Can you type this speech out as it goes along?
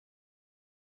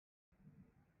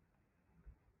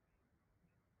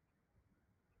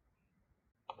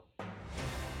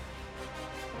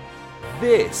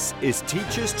This is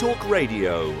Teachers Talk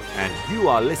Radio, and you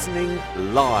are listening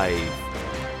live.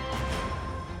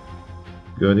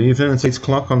 Good evening, it's 8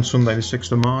 o'clock on Sunday the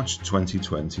 6th of March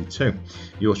 2022.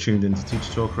 You're tuned into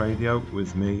Teachers Talk Radio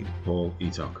with me, Paul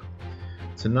Eatock.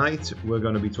 Tonight we're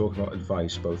going to be talking about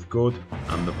advice, both good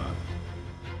and the bad.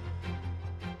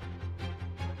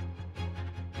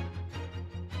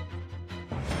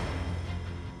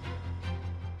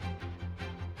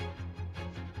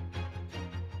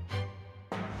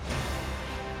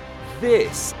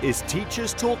 This is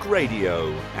Teachers Talk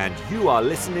Radio, and you are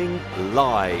listening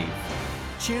live.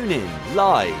 Tune in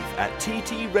live at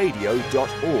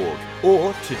ttradio.org,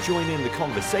 or to join in the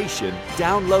conversation,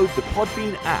 download the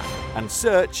Podbean app and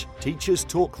search Teachers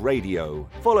Talk Radio.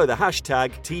 Follow the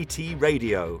hashtag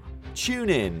TTRadio.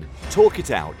 Tune in, talk it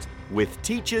out with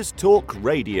Teachers Talk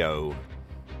Radio.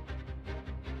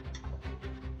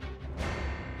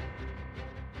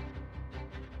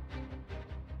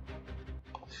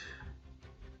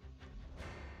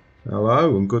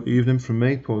 Hello and good evening from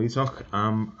me, Paul Eatock.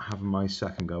 I'm having my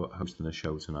second go at hosting a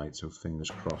show tonight, so fingers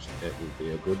crossed it will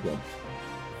be a good one.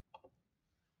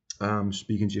 I'm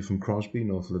speaking to you from Crosby,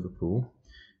 North Liverpool.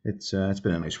 It's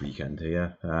been a nice weekend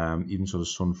here, even saw the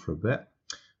sun for a bit.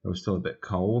 It was still a bit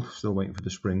cold, still waiting for the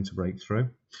spring to break through.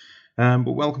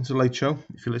 But welcome to the Late Show.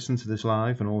 If you listen to this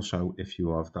live, and also if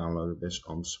you have downloaded this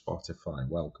on Spotify,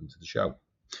 welcome to the show.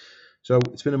 So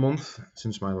it's been a month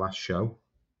since my last show.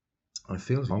 And it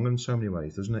feels long in so many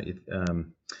ways, doesn't it? I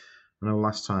know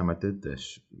last time I did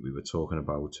this, we were talking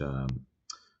about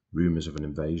rumours of an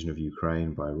invasion of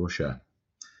Ukraine by Russia.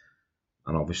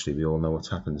 And obviously we all know what's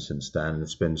happened since then.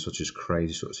 It's been such a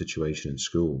crazy sort of situation in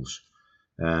schools.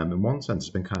 In one sense,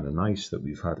 it's been kind of nice that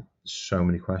we've had so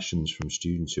many questions from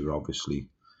students who are obviously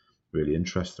really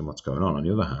interested in what's going on. On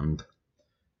the other hand,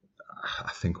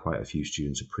 I think quite a few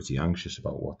students are pretty anxious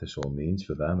about what this all means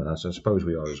for them. And I suppose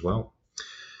we are as well.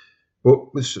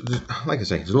 But like I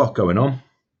say, there's a lot going on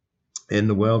in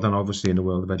the world, and obviously in the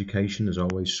world of education, there's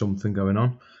always something going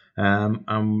on.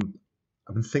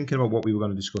 I've been thinking about what we were going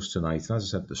to discuss tonight. And as I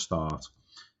said at the start,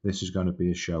 this is going to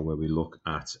be a show where we look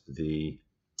at the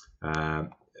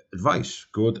advice,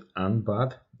 good and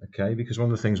bad, okay? Because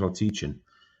one of the things about teaching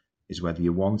is whether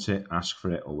you want it, ask for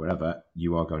it, or wherever,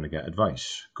 you are going to get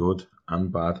advice, good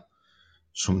and bad,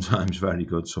 sometimes very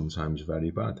good, sometimes very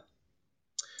bad.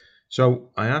 So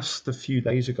I asked a few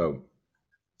days ago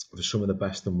for some of the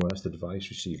best and worst advice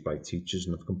received by teachers,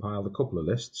 and I've compiled a couple of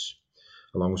lists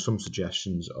along with some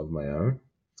suggestions of my own.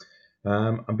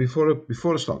 And before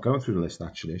I start going through the list,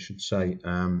 actually, I should say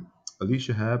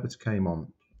Alicia Herbert came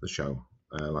on the show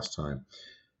last time.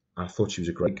 I thought she was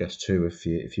a great guest too.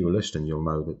 If you were listening, you'll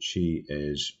know that she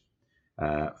is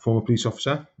a former police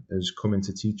officer, has come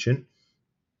into teaching.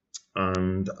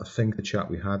 And I think the chat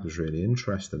we had was really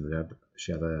interesting.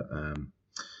 She had a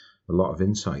lot of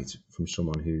insight from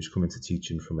someone who's come into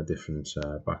teaching from a different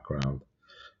background.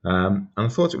 And I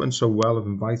thought it went so well, I've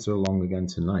invited her along again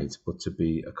tonight, but to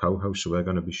be a co-host, so we're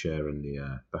going to be sharing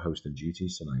the hosting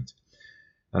duties tonight.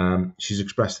 She's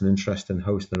expressed an interest in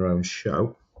hosting her own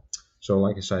show. So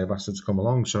like I say, I've asked her to come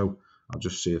along, so I'll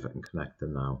just see if I can connect her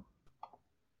now.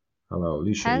 Hello,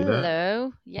 Alicia.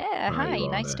 Hello. Yeah, hi.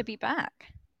 Nice to be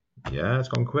back. Yeah, it's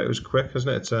gone quick. It was quick,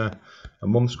 hasn't it? It's a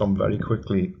month's gone very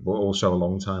quickly, but also a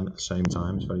long time at the same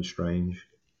time. It's very strange.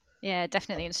 Yeah,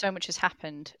 definitely. And so much has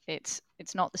happened. It's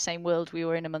not the same world we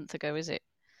were in a month ago, is it?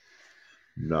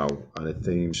 No, and it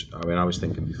seems. I mean, I was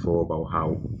thinking before about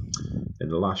how in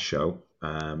the last show,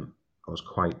 I was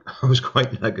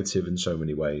quite negative in so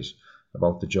many ways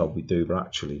about the job we do, but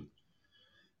actually,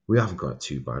 we haven't got it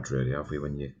too bad, really, have we?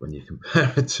 When you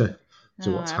compare it to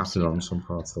what's happening on some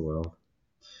parts of the world.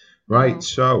 Right,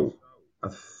 so I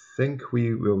think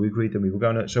we agreed that we were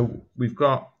going to. So we've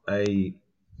got a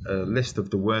list of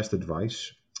the worst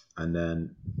advice, and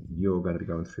then you're going to be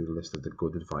going through the list of the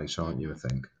good advice, aren't you? I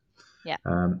think. Yeah.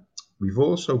 We've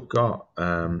also got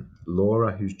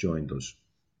Laura who's joined us.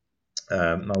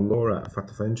 Now, Laura, in fact,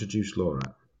 if I introduce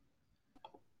Laura.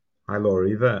 Hi, Laura, are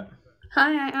you there?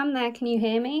 Hi, I am there. Can you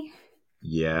hear me?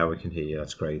 Yeah, we can hear you.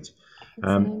 That's great.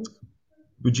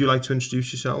 Would you like to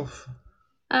introduce yourself?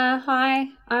 Hi,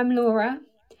 I'm Laura.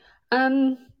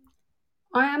 I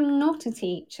am not a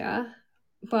teacher,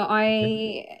 but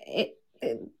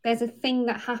there's a thing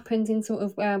that happens in sort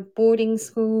of boarding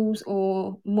schools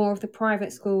or more of the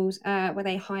private schools where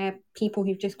they hire people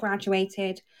who've just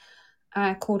graduated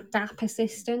called gap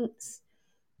assistants,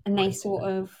 and they sort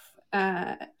of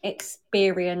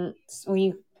experience, or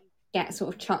you get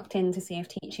sort of chucked in to see if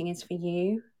teaching is for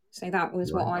you. So that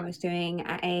was what I was doing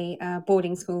at a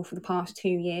boarding school for the past 2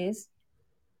 years.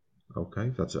 Okay,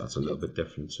 that's a little bit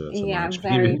different to my Yeah, very.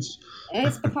 experience.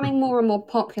 It's becoming more and more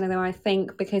popular, though, I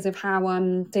think, because of how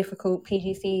difficult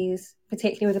PGCs,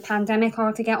 particularly with the pandemic,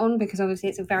 are to get on, because obviously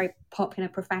it's a very popular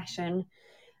profession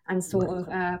and sort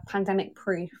Right. of pandemic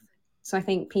proof. So I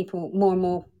think more and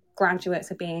more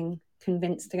graduates are being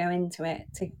convinced to go into it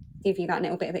to give you that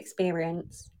little bit of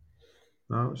experience.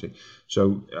 Oh, I see.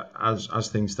 So, as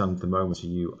things stand at the moment, are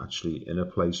you actually in a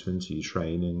placement? Are you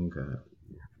training?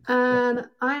 I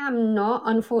am not,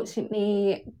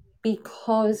 unfortunately,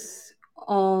 because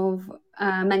of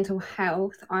mental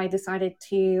health. I decided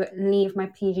to leave my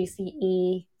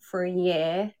PGCE for a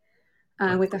year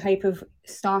Right. with the hope of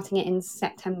starting it in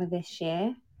September this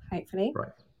year, hopefully.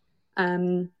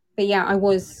 Right. But yeah, I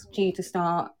was due to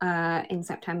start in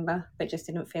September, but just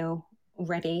didn't feel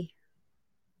ready.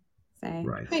 So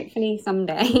Right. hopefully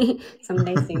someday,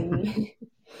 someday soon.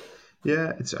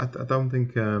 Yeah, it's. I don't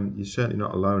think you're certainly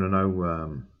not alone. I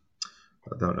know.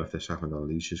 I don't know if this happened on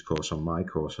Alicia's course. On my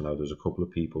course, I know there's a couple of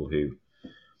people who,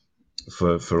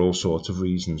 for all sorts of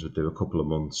reasons, would do a couple of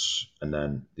months and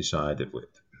then decided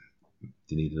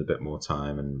they needed a bit more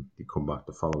time, and they come back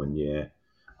the following year,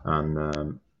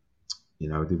 and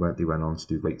they went on to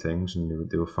do great things, and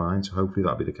they were fine. So hopefully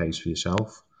that'll be the case for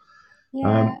yourself.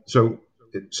 Yeah.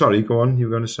 Sorry, go on. You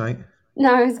were going to say?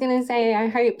 No, I was going to say I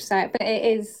hope so, but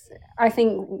it is. I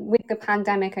think with the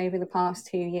pandemic over the past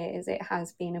 2 years, it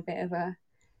has been a bit of a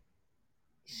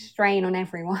strain on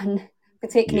everyone,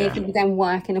 particularly if Yeah. you then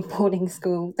work in a boarding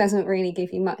school. Doesn't really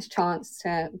give you much chance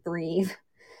to breathe.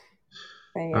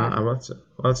 So yeah.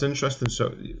 That's interesting.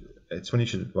 So it's funny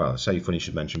you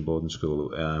should mention boarding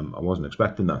school. I wasn't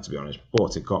expecting that, to be honest,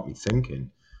 but it got me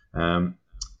thinking.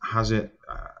 Has it?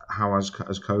 How has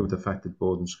COVID affected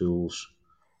boarding schools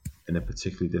in a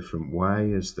particularly different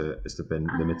way? Has there been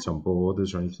limits on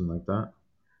borders or anything like that?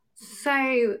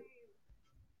 So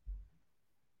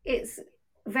it's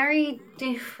very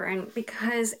different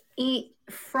because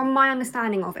from my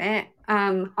understanding of it,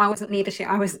 I wasn't leadership.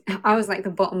 I was like the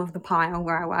bottom of the pile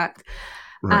where I worked.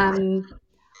 Right.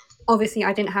 Obviously,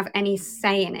 I didn't have any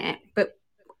say in it, but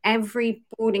every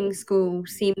boarding school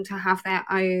seemed to have their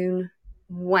own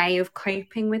way of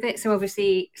coping with it. So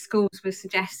obviously, schools were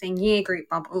suggesting year group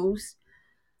bubbles.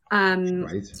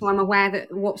 Right. So I'm aware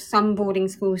that what some boarding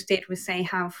schools did was say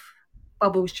have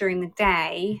bubbles during the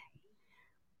day,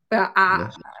 but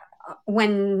Yes.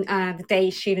 when the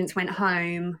day students went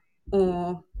home,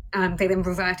 or they then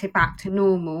reverted back to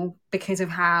normal because of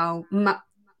how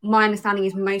my understanding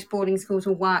is most boarding schools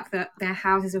will work that their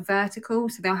houses are vertical,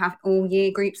 so they'll have all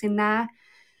year groups in there.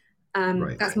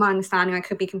 Right. That's my understanding. I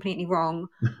could be completely wrong.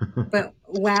 But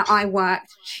where I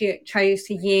worked, chose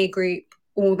to year group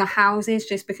all the houses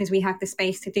just because we had the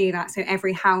space to do that. So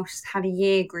every house had a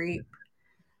year group.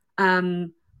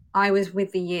 I was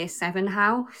with the year 7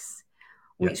 house,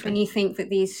 which Yeah. when you think that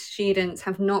these students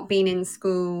have not been in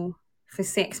school for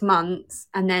 6 months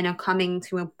and then are coming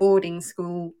to a boarding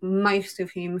school, most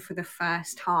of whom for the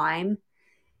first time,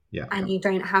 Yeah. and you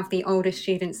don't have the older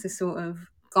students to sort of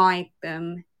guide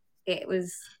them, it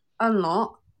was a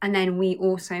lot. And then we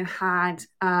also had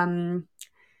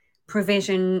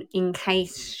provision in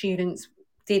case students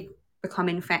did become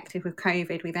infected with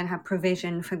COVID. We then had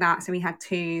provision for that. So we had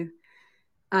 2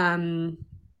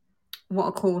 what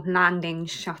are called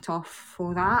landings shut off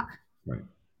for that. Right.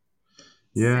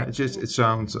 Yeah, it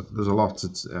sounds there's a lot.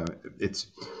 It's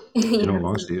in Yeah. all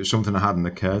honesty, it was something that hadn't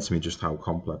occurred to me just how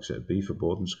complex it'd be for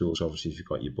boarding schools. Obviously, if you've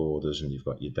got your boarders and you've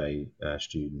got your day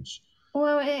students.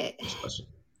 Well,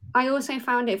 I also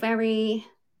found it very.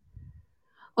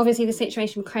 Obviously, the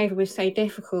situation with COVID was so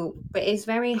difficult, but it's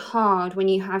very hard when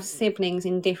you have siblings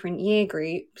in different year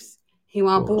groups who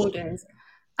are Of course. boarders,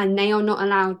 and they are not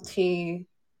allowed to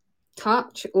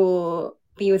touch or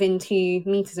be within 2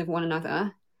 meters of one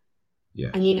another.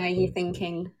 Yeah. And you're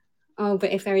thinking, oh,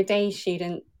 but if they're a day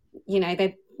student,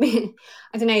 they're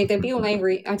I don't know, they'd be all over.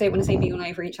 I don't want to say be all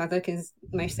over each other because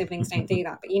most siblings don't do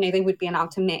that, but they would be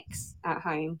allowed to mix at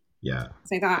home. Yeah.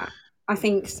 So that I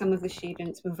think some of the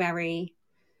students were very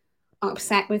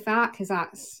upset with that because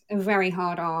that's a very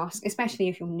hard ask, especially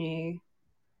if you're new.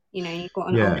 You've got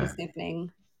an older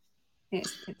sibling. I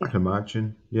can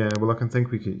imagine. Yeah, well, I can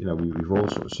think we could. We've all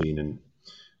sort of seen in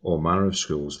all manner of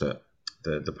schools that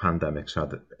the pandemic's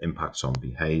had impacts on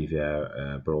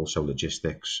behaviour, but also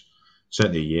logistics.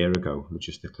 Certainly a year ago,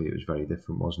 logistically, it was very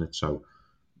different, wasn't it? So,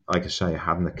 like I say, it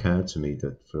hadn't occurred to me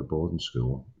that for a boarding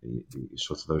school,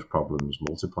 sort of those problems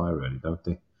multiply, really, don't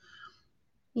they?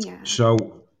 Yeah. So,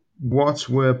 what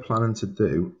we're planning to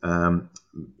do,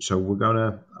 so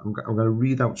I'm gonna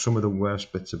read out some of the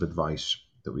worst bits of advice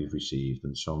that we've received,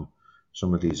 and some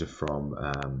of these are from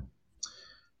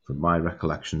from my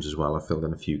recollections as well, I filled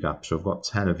in a few gaps. So I've got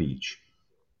 10 of each.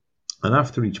 And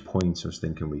after each point, I was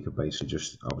thinking we could basically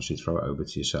just obviously throw it over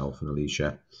to yourself and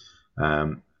Alicia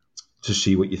to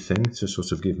see what you think, to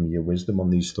sort of give me your wisdom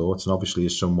on these thoughts. And obviously,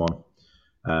 as someone,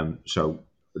 so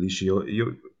Alicia,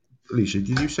 Alicia,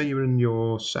 did you say you were in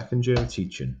your second year of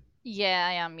teaching? Yeah,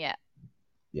 I am. Yeah.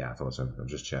 Yeah, I thought so. I'm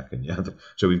just checking. Yeah.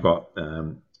 So we've got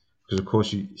because of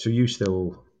course you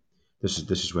still. This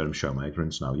is where I'm showing my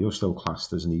ignorance now. You're still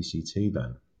classed as an ECT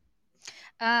then?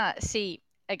 See,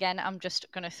 again, I'm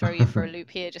just going to throw you for a loop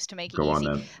here just to make it Go easy.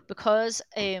 on then. Because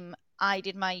I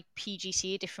did my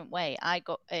PGC a different way. I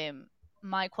got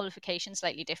my qualification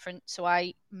slightly different. So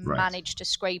I managed to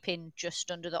scrape in just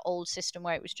under the old system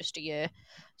where it was just a year.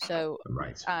 So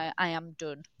I am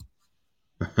done.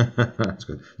 That's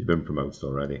good. You've been promoted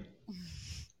already.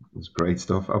 It's great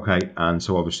stuff. Okay, and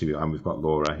so obviously, we've got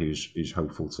Laura, who's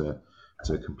hopeful to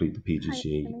complete the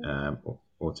PGCE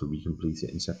or to recomplete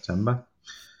it in September.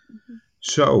 Mm-hmm.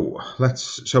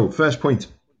 So first point.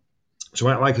 So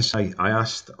like I say, I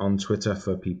asked on Twitter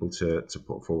for people to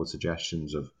put forward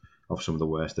suggestions of some of the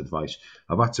worst advice.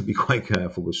 I've had to be quite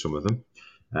careful with some of them.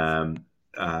 And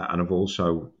I've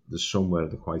also, there's some where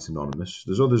they're quite anonymous.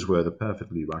 There's others where they're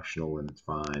perfectly rational and it's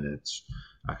fine.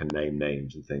 I can name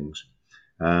names and things.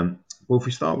 Well, if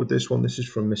we start with this one, this is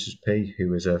from Mrs. P,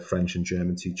 who is a French and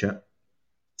German teacher.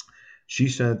 She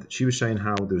was saying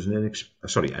how there was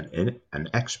an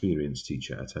experienced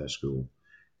teacher at her school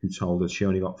who told her she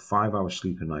only got 5 hours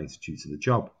sleep a night due to the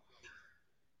job.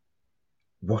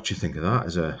 What do you think of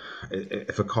that?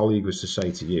 If a colleague was to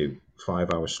say to you,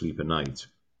 5 hours sleep a night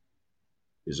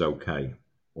is okay,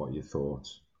 what are your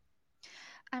thoughts?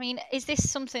 I mean, is this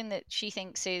something that she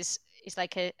thinks is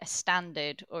like a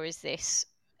standard, or is this,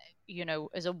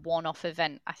 as a one-off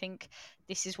event? I think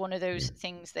this is one of those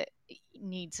things that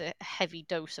needs a heavy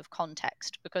dose of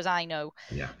context, because I know,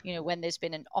 when there's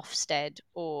been an Ofsted,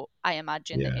 or I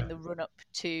imagine that in the run-up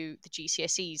to the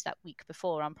GCSEs that week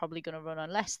before, I'm probably going to run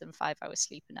on less than 5 hours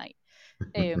sleep a night.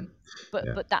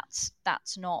 But that's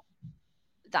not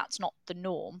the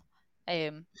norm.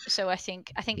 So I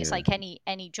think it's like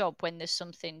any job. When there's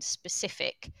something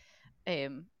specific,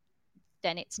 then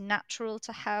it's natural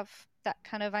to have that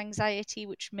kind of anxiety,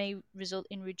 which may result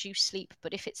in reduced sleep.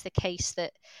 But if it's the case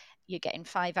that you're getting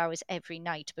 5 hours every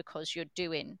night because you're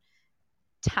doing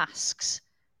tasks,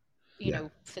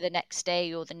 for the next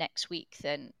day or the next week,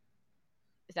 then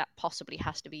that possibly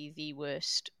has to be the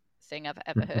worst thing I've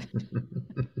ever heard.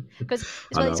 Because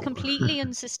it's completely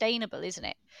unsustainable, isn't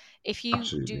it? If you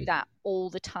do that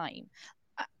all the time,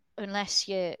 unless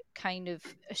you're kind of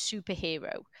a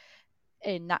superhero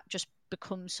and that just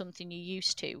becomes something you're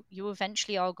used to, you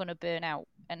eventually are going to burn out.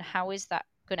 And how is that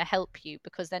going to help you?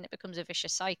 Because then it becomes a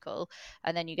vicious cycle,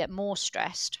 and then you get more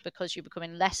stressed because you're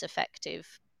becoming less effective,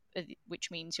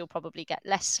 which means you'll probably get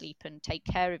less sleep and take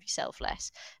care of yourself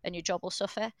less, and your job will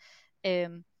suffer.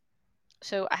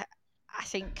 So I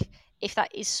think if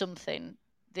that is something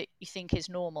that you think is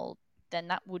normal, then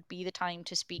that would be the time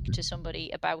to speak to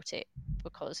somebody about it,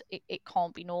 because it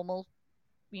can't be normal,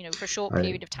 for a short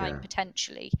period of time,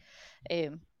 potentially,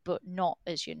 but not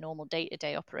as your normal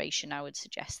day-to-day operation. I would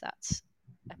suggest that's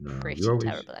a pretty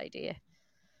terrible idea.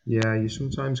 Yeah, you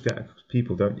sometimes get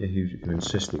people, don't you, who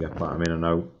insist to get by. I mean, I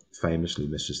know famously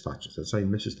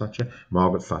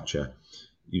Margaret Thatcher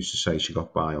used to say she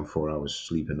got by on 4 hours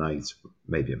sleep a night.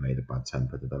 Maybe it made her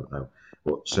bad-tempered, I don't know.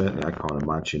 But certainly I can't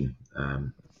imagine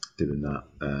doing that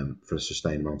for a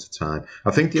sustained amount of time.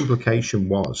 I think the implication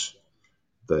was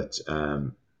that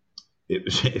it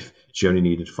was if she only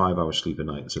needed 5 hours sleep a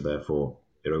night, so therefore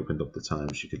it opened up the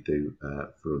time she could do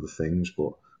for other things.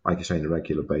 But like you say, on a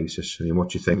regular basis. I mean, what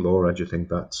do you think, Laura? Do you think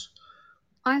that's...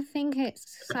 I think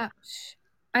it's such...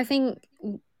 I think,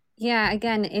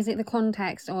 again, is it the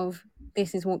context of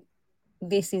this is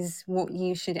what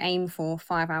you should aim for,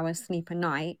 5 hours sleep a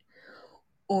night?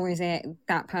 Or is it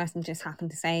that person just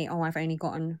happened to say, oh, I've only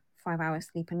gotten 5 hours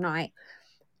sleep a night?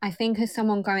 I think as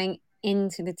someone going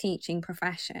into the teaching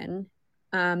profession,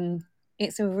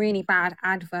 it's a really bad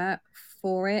advert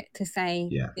for it to say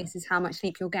this is how much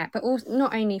sleep you'll get. But also,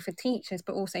 not only for teachers,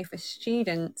 but also for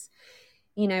students.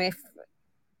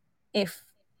 If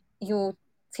your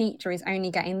teacher is only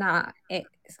getting that,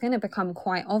 it's going to become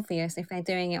quite obvious if they're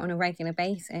doing it on a regular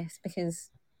basis.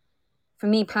 Because for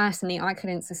me personally, I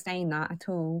couldn't sustain that at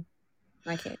all.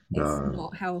 Like it's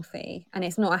not healthy, and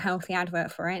it's not a healthy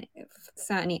advert for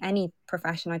certainly any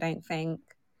profession, I don't think.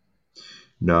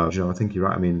 No, I think you're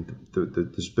right. I mean,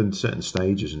 there's been certain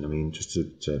stages, and I mean, just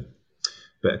to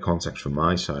bit of context from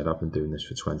my side, I've been doing this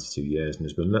for 22 years, and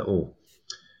there's been little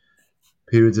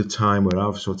periods of time where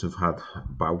I've sort of had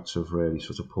bouts of really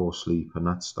sort of poor sleep, and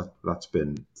that's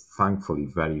been thankfully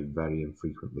very, very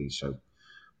infrequently. So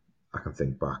I can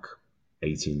think back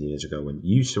 18 years ago when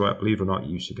you used to, believe it or not,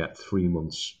 you used to get 3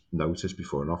 months notice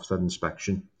before an Ofsted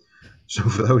inspection. So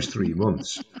for those 3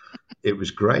 months, it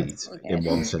was great in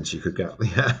one sense. You could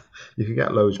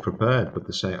get loads prepared, but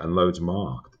the same, and loads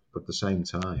marked. But at the same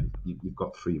time, you've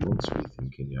got 3 months to be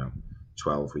thinking,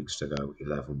 12 weeks to go,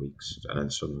 11 weeks, and then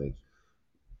suddenly,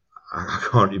 I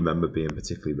can't remember being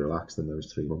particularly relaxed in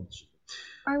those 3 months.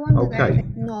 I wonder if Okay,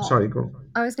 it's not. sorry, go on.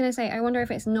 I was going to say, I wonder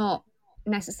if it's not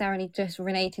necessarily just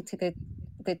related to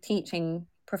the teaching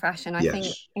profession. I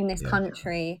think in this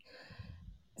country,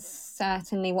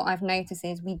 certainly what I've noticed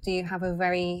is we do have a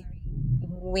very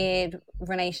weird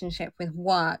relationship with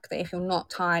work, that if you're not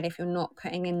tired, if you're not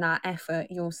putting in that effort,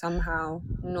 you're somehow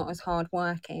not as hard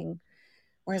working.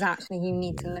 Whereas actually you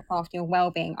need to look after your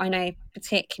well-being. I know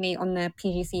particularly on the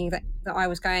PGC that I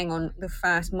was going on, the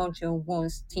first module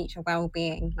was teacher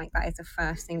well-being. Like, that is the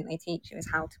first thing that they teach you, is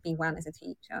how to be well as a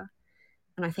teacher.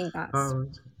 And I think that's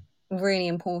really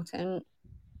important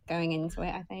going into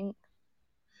it, I think.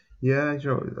 Yeah,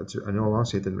 in all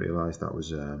honesty, I didn't realise that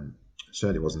was,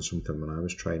 certainly wasn't something when I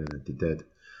was training that they did.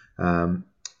 And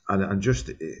just,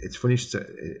 it's funny,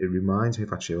 it reminds me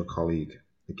of actually a colleague,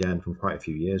 again, from quite a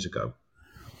few years ago.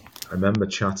 I remember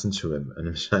chatting to him and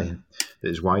him saying that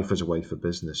his wife was away for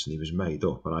business and he was made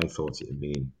up, and I thought it'd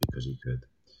mean because he could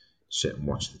sit and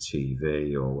watch the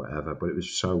TV or whatever, but it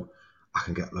was so I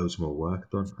can get loads more work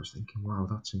done. I was thinking, wow,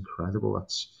 that's incredible.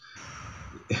 That's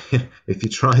if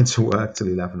you're trying to work till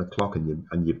 11 o'clock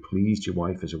and you're pleased your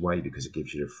wife is away because it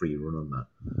gives you a free run on that.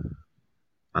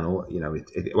 And all,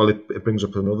 it brings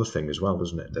up another thing as well,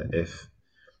 doesn't it? That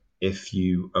if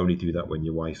you only do that when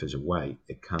your wife is away,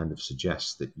 it kind of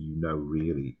suggests that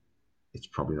really it's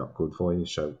probably not good for you.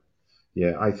 So,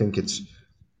 yeah, I think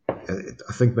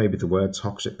I think maybe the word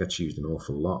toxic gets used an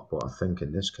awful lot, but I think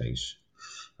in this case,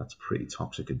 that's pretty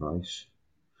toxic advice.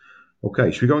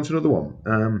 Okay, should we go into another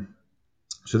one?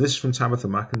 So this is from Tabitha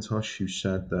McIntosh, who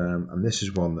said, and this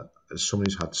is one that, as someone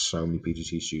who's had so many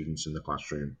PGC students in the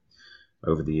classroom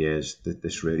over the years, that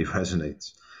this really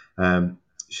resonates.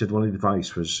 She said one of the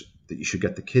advice was that you should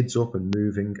get the kids up and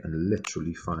moving and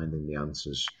literally finding the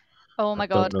answers. Oh my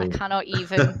God, I cannot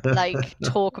even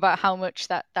talk about how much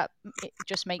that it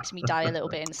just makes me die a little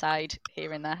bit inside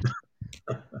hearing that.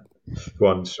 Go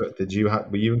on. So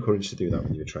were you encouraged to do that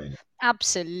when you were training?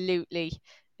 Absolutely.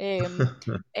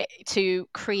 To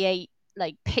create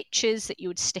pictures that you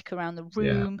would stick around the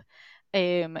room.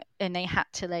 And they had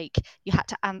to you had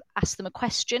to ask them a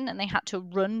question and they had to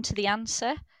run to the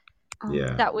answer.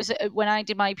 Yeah, that was when I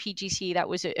did my PGC. That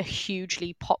was a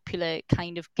hugely popular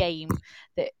kind of game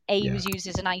that was used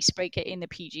as an icebreaker in the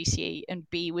PGC, and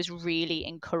B was really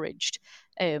encouraged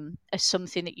as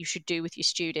something that you should do with your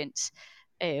students.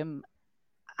 And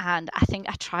I think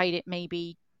I tried it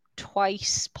maybe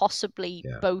twice, possibly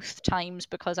both times,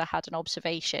 because I had an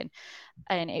observation,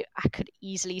 and I could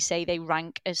easily say they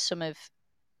rank as some of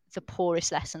the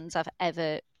poorest lessons I've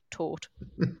ever taught.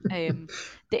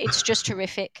 It's just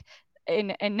terrific.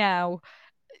 And now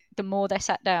the more they're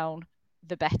sat down,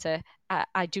 the better.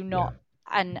 I do not,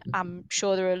 and I'm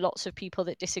sure there are lots of people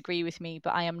that disagree with me,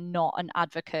 but I am not an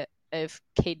advocate of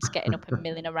kids getting up and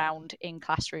milling around in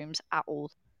classrooms at all.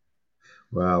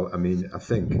 Well, I mean, I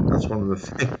think that's one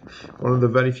of the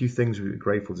very few things we're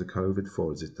grateful to COVID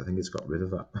for, is I think it's got rid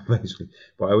of that, basically.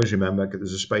 But I always remember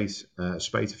there's a spate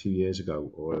a few years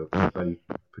ago, or a very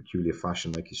peculiar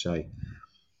fashion, like you say.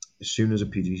 As soon as a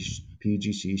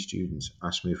PGC student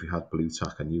asked me if we had blue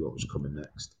tack, I knew what was coming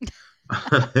next.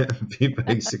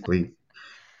 Basically,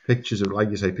 pictures of, like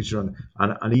you say,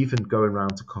 and even going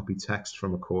around to copy text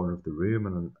from a corner of the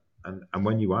room, and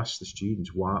when you ask the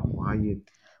students why are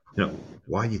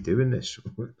you doing this,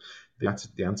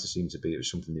 the answer seems to be it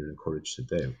was something they were encouraged to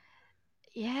do.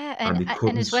 Yeah,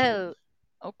 and as well.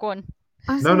 Oh, go on.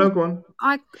 No, go on.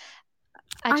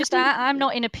 I'm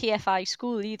not in a PFI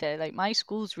school either. Like, my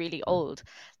school's really old,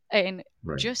 and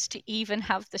just to even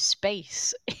have the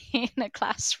space in a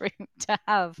classroom to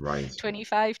have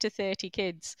 25 to 30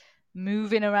 kids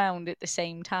moving around at the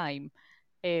same time.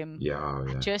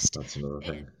 That's another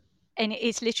thing. And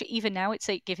it's literally, even now, it's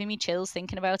like giving me chills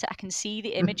thinking about it. I can see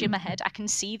the image in my head. I can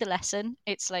see the lesson.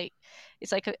 It's like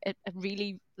a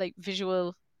really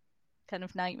visual kind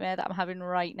of nightmare that I'm having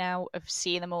right now, of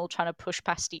seeing them all trying to push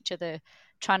past each other,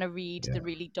 trying to read the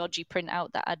really dodgy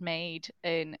printout that I'd made,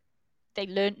 and they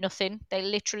learned nothing. They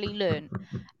literally learned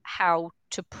how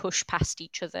to push past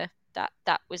each other.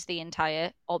 That was the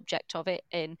entire object of it.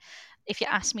 And if you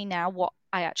ask me now what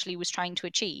I actually was trying to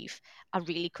achieve, I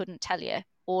really couldn't tell you.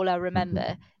 All I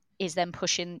remember is them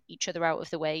pushing each other out of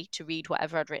the way to read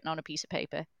whatever I'd written on a piece of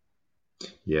paper.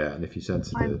 Yeah, and if you said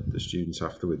to the students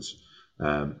afterwards,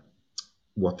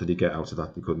 what did he get out of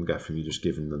that they couldn't get from you just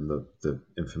giving them the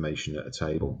information at a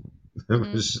table?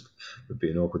 Would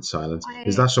be an awkward silence.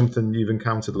 Is that something you've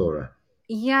encountered, Laura?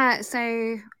 Yeah,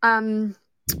 so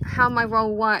how my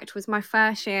role worked was my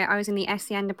first year I was in the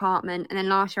SEN department, and then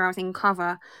last year I was in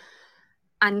cover.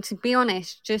 And to be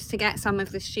honest, just to get some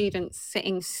of the students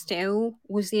sitting still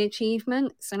was the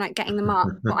achievement. So like getting them up.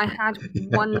 But I had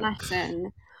one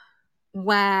lesson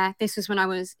where, this was when I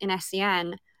was in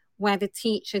SEN, where the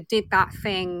teacher did that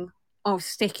thing of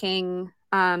sticking,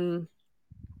 it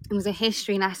was a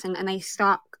history lesson, and they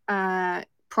stuck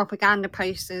propaganda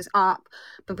posters up,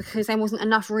 but because there wasn't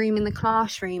enough room in the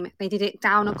classroom, they did it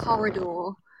down a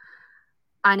corridor,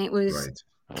 and it was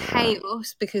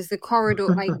chaos because the corridor,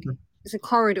 like, it's a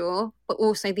corridor, but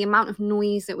also the amount of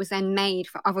noise that was then made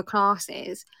for other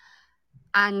classes.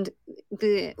 And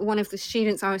one of the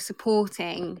students I was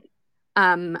supporting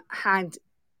had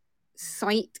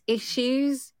sight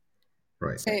issues.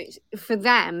 Right. So for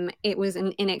them, it was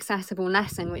an inaccessible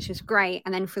lesson, which was great.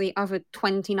 And then for the other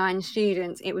 29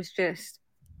 students, it was just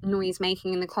noise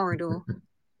making in the corridor.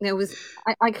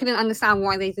 I couldn't understand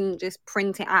why they didn't just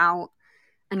print it out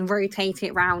and rotate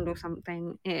it round or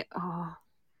something.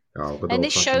 And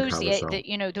this shows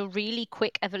the really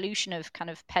quick evolution of kind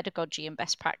of pedagogy and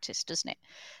best practice, doesn't it?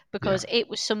 Because it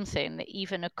was something that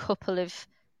even a couple of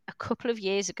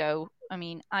years ago, I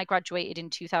mean, I graduated in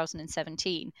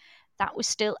 2017, that was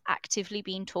still actively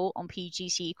being taught on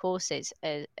PGCE courses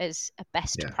as a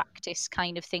best practice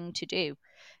kind of thing to do.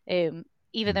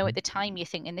 Even though at the time you're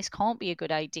thinking this can't be a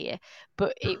good idea,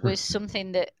 but it was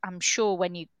something that I'm sure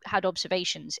when you had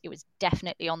observations, it was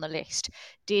definitely on the list.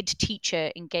 Did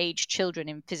teacher engage children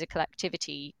in physical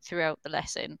activity throughout the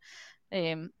lesson?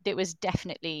 It was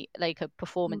definitely like a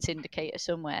performance indicator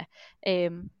somewhere.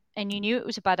 And you knew it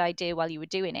was a bad idea while you were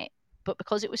doing it, but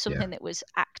because it was something that was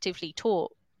actively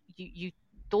taught, you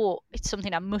thought it's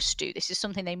something I must do. This is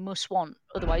something they must want.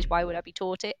 Otherwise, why would I be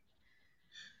taught it?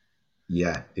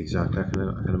 Yeah, exactly. I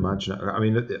can imagine. I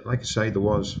mean, like I say, it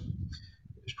was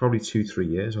probably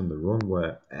 2-3 years on the run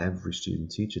where every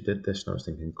student teacher did this, and I was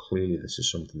thinking clearly this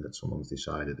is something that someone's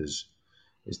decided is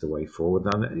the way forward.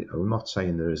 And I'm not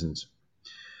saying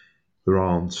there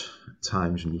aren't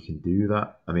times when you can do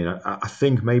that. I mean, I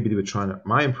think maybe they were trying to.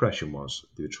 My impression was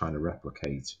they were trying to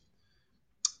replicate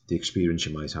the experience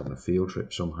you might have on a field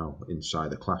trip somehow inside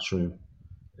the classroom,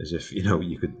 as if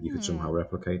you could somehow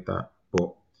replicate that.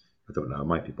 But I don't know, I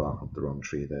might be barking up the wrong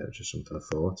tree there. It's just something I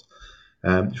thought.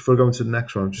 Before going to the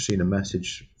next one, I've just seen a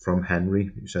message from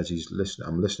Henry who says he's listening.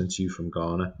 I'm listening to you from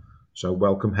Ghana. So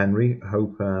welcome, Henry.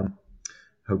 Hope you're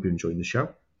enjoying the show.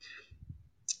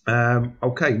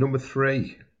 Okay, number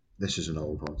 3. This is an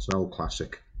old one. It's an old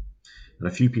classic. And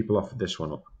a few people offered this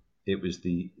one up. It was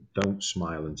the "Don't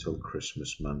smile until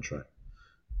Christmas" mantra.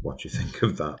 What do you think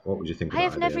of that? What would you think of that? I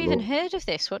have never even heard of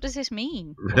this. What does this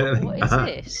mean? Really? What is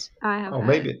this? I have. Oh,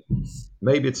 maybe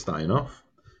it's dying off.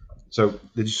 So,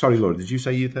 sorry, Laura, did you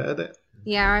say you'd heard it?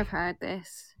 Yeah, I've heard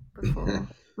this before.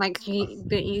 Like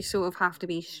that you sort of have to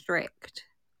be strict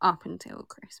up until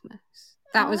Christmas.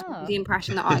 That was the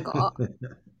impression that I got.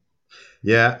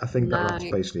 Yeah, I think that's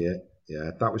basically it. Yeah,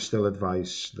 that was still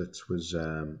advice that was.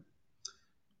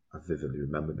 I vividly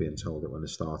remember being told it when I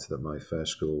started at my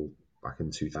first school back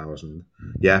in 2000.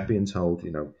 Yeah, being told,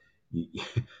 you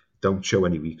don't show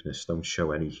any weakness, don't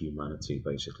show any humanity.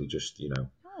 Basically, just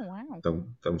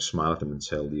don't smile at them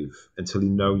until you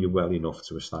know you're well enough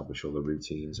to establish all the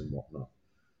routines and whatnot.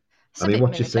 It's a bit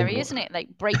military, isn't it?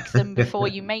 Like break them before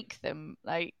you make them.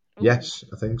 Like ooh. Yes,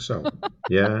 I think so.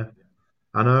 Yeah,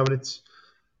 I know, but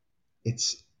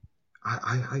it's.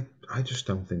 I just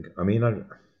don't think. I mean,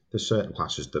 there's certain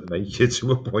classes that make you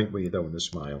to a point where you don't want to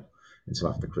smile until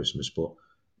after Christmas. But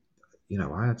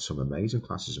I had some amazing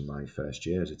classes in my first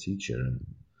year as a teacher, and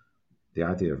the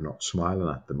idea of not smiling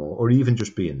at them or even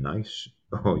just being nice,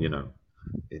 or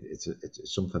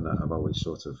it's something that I've always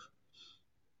sort of.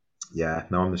 Yeah,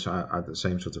 no, I had the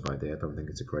same sort of idea. I don't think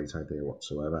it's a great idea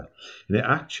whatsoever. And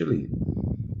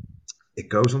it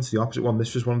goes on to the opposite one.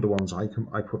 This was one of the ones I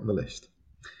put on the list.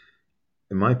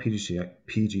 In my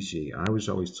PGCE, I was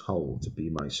always told to be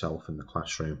myself in the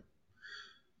classroom.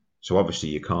 So obviously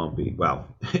you can't be,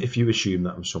 well, if you assume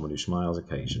that I'm someone who smiles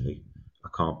occasionally, I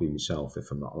can't be myself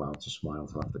if I'm not allowed to smile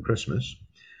till after Christmas.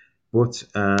 But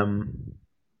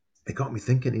it got me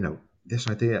thinking, this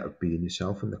idea of being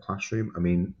yourself in the classroom, I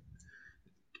mean,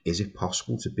 is it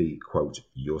possible to be, quote,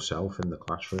 yourself in the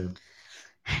classroom?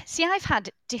 See, I've had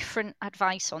different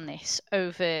advice on this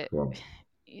over Well,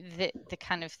 the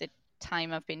kind of the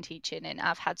time I've been teaching, and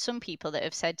I've had some people that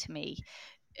have said to me,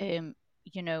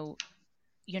 you know,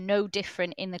 you're no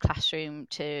different in the classroom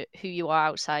to who you are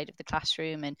outside of the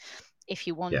classroom, and if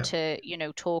you want yeah.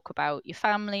 to, talk about your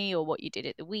family or what you did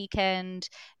at the weekend,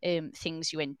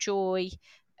 things you enjoy,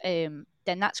 then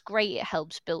that's great. It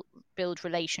helps build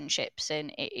relationships,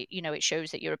 and it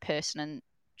shows that you're a person and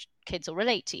kids will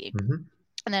relate to you. Hmm.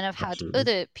 And then I've had Absolutely.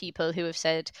 other people who have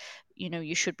said,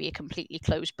 you should be a completely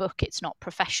closed book. It's not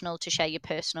professional to share your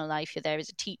personal life. You're there as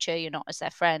a teacher, you're not as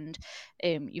their friend.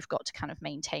 You've got to kind of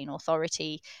maintain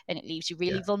authority, and it leaves you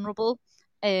really Yeah. vulnerable.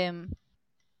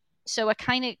 So I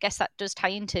kind of guess that does tie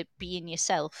into being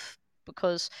yourself,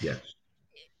 because Yes.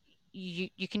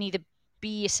 you can either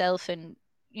be yourself, and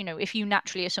if you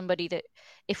naturally are somebody that,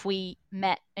 if we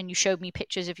met and you showed me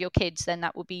pictures of your kids, then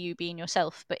that would be you being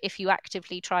yourself. But if you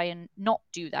actively try and not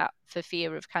do that for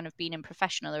fear of kind of being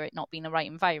unprofessional or it not being the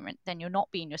right environment, then you're not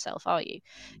being yourself, are you?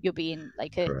 You're being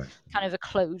like a Correct. kind of a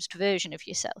closed version of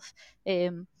yourself.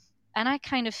 And I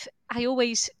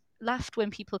always laughed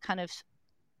when people kind of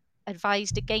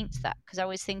advised against that, because I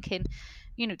was thinking,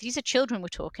 these are children we're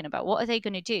talking about. What are they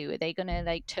going to do? Are they going to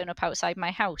like turn up outside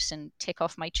my house and tick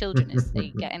off my children as they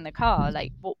get in the car?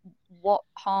 Like, what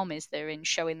harm is there in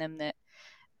showing them that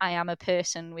I am a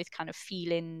person with kind of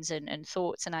feelings and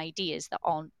thoughts and ideas that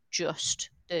aren't just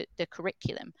the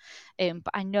curriculum?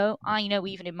 But I know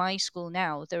even in my school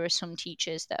now, there are some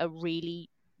teachers that are really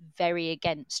very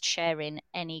against sharing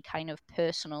any kind of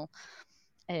personal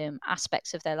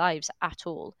aspects of their lives at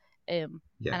all. And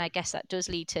Yeah. I guess that does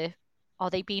lead to, are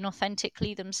they being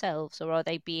authentically themselves, or are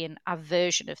they being a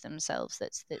version of themselves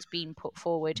that's being put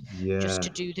forward just Yeah. to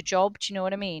do the job? Do you know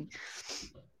what I mean?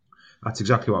 That's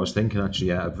exactly what I was thinking, actually.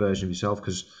 Yeah, a version of yourself,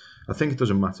 because I think it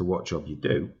doesn't matter what job you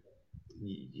do.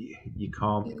 You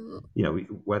can't,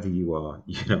 whether you are,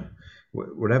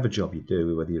 whatever job you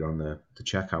do, whether you're on the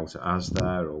checkout at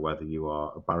Asda, or whether you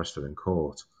are a barrister in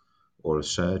court or a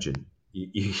surgeon,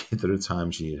 there are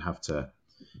times you have to,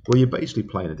 well, you're basically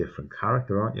playing a different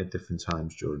character, aren't you, at different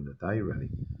times during the day, really.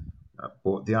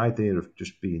 But the idea of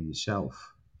just being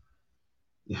yourself,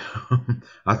 if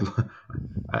I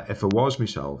was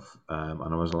myself,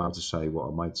 and I was allowed to say what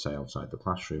I might say outside the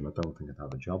classroom, I don't think I'd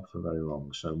have a job for very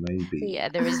long. So maybe, Yeah,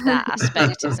 there is that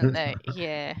aspect, isn't there?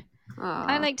 Yeah.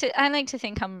 I Aw. like to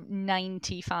think I'm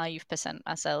 95%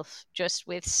 myself, just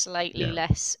with slightly yeah,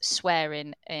 less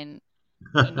swearing and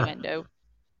innuendo.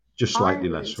 just I slightly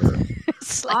less was swearing. I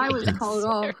Slightly was less told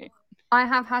off. swearing. I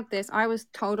have had this. I was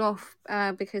told off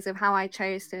because of how I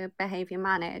chose to behaviour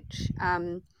manage.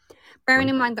 Bearing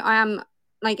in mind that I am,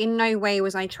 like, in no way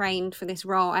was I trained for this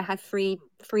role. I had three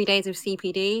days of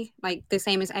CPD, like the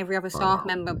same as every other staff Wow.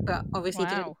 member, but obviously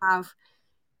didn't Wow. have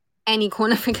any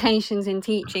qualifications in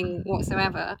teaching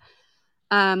whatsoever.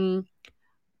 But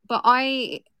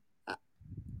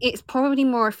it's probably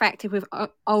more effective with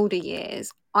older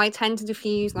years. I tend to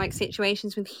diffuse like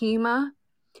situations with humour.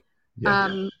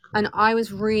 Yes. And I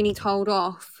was really told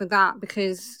off for that,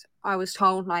 because I was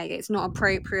told like it's not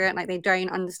appropriate, like they don't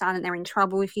understand that they're in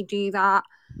trouble if you do that.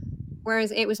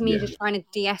 Whereas it was me Yeah. just trying to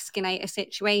de-escalate a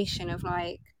situation of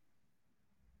like,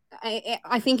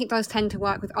 I think it does tend to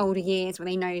work with older years where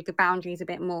they know the boundaries a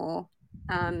bit more.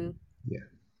 Yeah.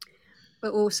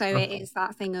 But also it is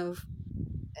that thing of,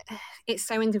 it's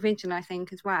so individual, I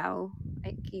think, as well.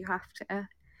 Like you have to,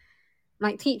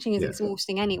 like, teaching is Yeah.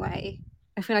 exhausting anyway.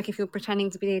 I feel like if you're pretending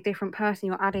to be a different person,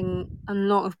 you're adding a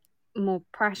lot of more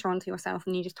pressure onto yourself,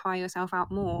 and you just tire yourself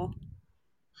out more.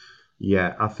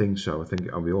 Yeah, I think so. I think,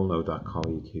 and we all know that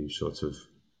colleague who sort of,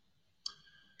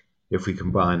 if we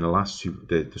combine the last two,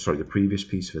 the previous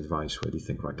piece of advice where you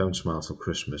think, right, don't smile till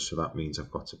Christmas, so that means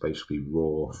I've got to basically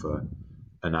roar for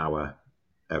an hour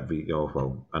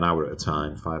an hour at a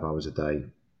time, 5 hours a day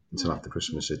until after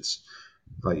Christmas. It's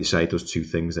like you say, it does two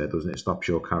things there, doesn't it? It stops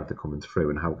your character coming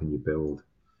through, and how can you build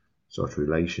sort of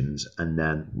relations? And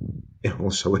then it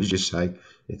also, as you say,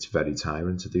 it's very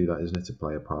tiring to do that, isn't it? To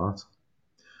play a part.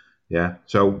 Yeah,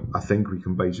 so I think we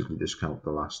can basically discount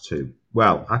the last two.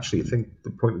 Well, actually, I think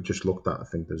the point we've just looked at, I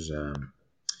think there's a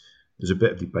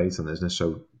bit of debate on this, isn't there?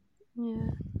 So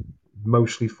Yeah.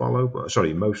 mostly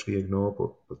mostly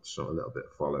ignore, but sort of a little bit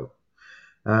follow.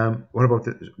 What about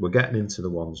we're getting into the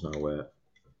ones now where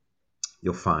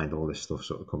you'll find all this stuff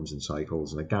sort of comes in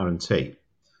cycles, and I guarantee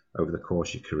over the course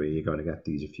of your career you're going to get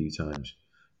these a few times.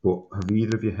 But have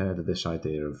either of you heard of this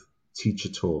idea of teacher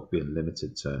talk being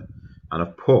limited to, and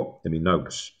I've put in my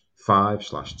notes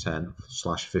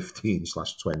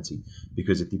 5/10/15/20,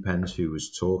 because it depends who was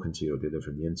talking to you or the other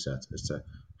from the inset as to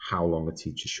how long a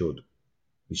teacher should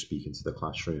speaking to the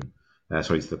classroom.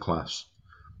 To the class.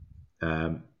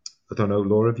 I don't know,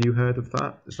 Laura, have you heard of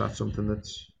that? Is that something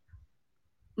that's...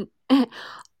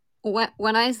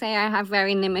 When I say I have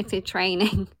very limited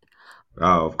training,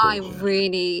 Oh, of course, I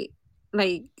really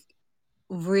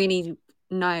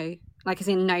know, as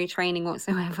in no training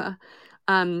whatsoever,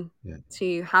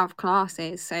 to have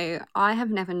classes. So I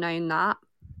have never known that,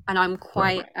 and I'm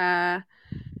quite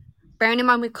bearing in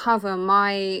mind with cover,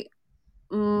 my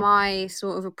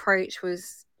sort of approach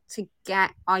was to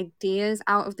get ideas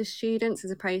out of the students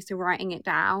as opposed to writing it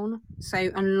down. So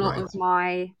a lot of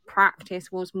my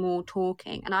practice was more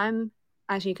talking, and I'm,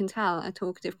 as you can tell, a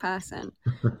talkative person.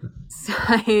 So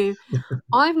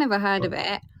I've never heard of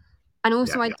it. And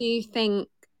also I do think,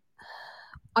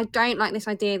 I don't like this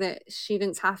idea that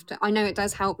students have to, I know it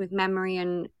does help with memory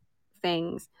and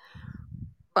things,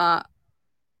 but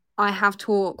I have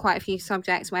taught quite a few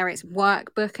subjects where it's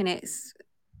workbook and it's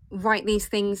write these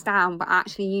things down, but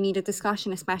actually you need a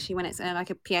discussion, especially when it's a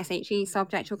PSHE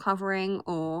subject you're covering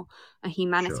or a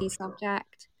humanities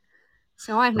subject.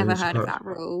 So I've never heard of that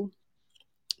rule.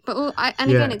 But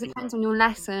again, it depends on your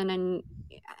lesson, and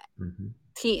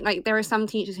there are some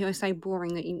teachers who are so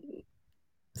boring that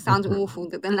sounds awful,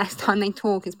 that the less time they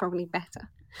talk is probably better.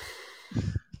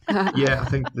 I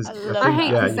think there's... I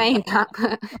hate to say that,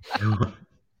 but...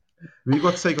 You've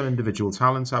got to take on individual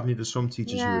talents, haven't you? There's some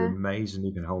teachers who are amazing,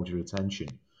 who can hold your attention.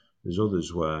 There's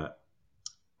others where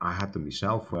I had them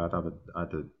myself, where I'd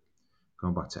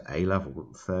gone back to A-level,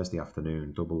 Thursday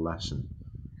afternoon, double lesson,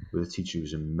 with a teacher who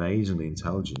was amazingly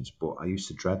intelligent, but I used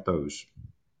to dread those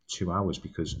 2 hours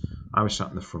because I was sat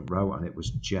in the front row and it was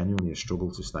genuinely a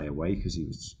struggle to stay awake because he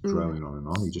was droning on and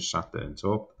on. He just sat there and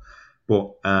talked.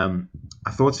 But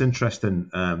I thought it's interesting,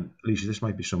 Alicia, this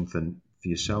might be something for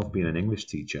yourself being an English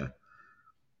teacher.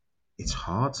 It's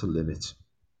hard to limit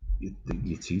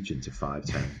your teaching to 5,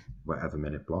 10, whatever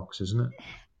minute blocks, isn't it?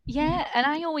 Yeah, and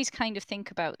I always kind of think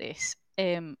about this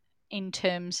in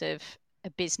terms of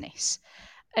a business.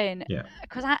 And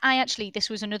because I actually, this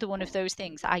was another one of those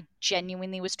things that I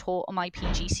genuinely was taught on my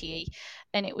PGCE,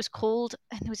 and it was called,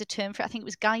 and there was a term for it, I think it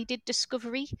was guided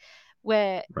discovery,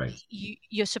 where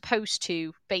you're supposed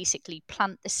to basically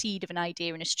plant the seed of an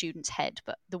idea in a student's head,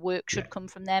 but the work should come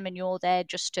from them, and you're there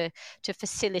just to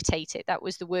facilitate it. That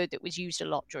was the word that was used a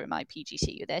lot during my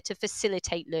PGCE. You're there to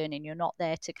facilitate learning. You're not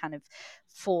there to kind of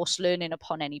force learning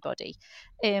upon anybody.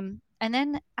 And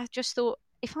then I just thought,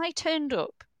 if I turned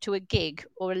up to a gig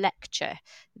or a lecture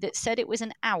that said it was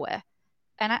an hour,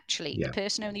 and actually the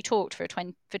person only talked for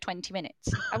 20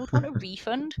 minutes, I would want a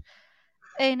refund.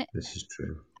 And this is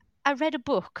true. I read a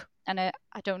book, and I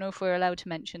don't know if we're allowed to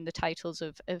mention the titles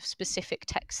of specific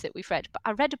texts that we've read, but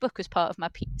I read a book as part of my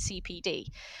CPD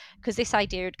because this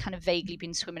idea had kind of vaguely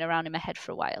been swimming around in my head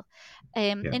for a while.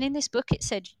 And in this book, it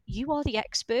said, you are the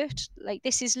expert. Like,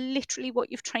 this is literally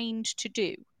what you've trained to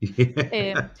do.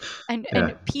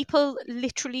 And people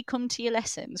literally come to your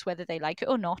lessons, whether they like it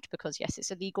or not, because yes, it's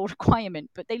a legal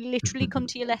requirement, but they literally come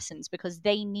to your lessons because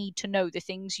they need to know the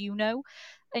things you know.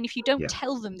 And if you don't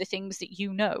tell them the things that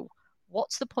you know,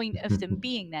 what's the point of them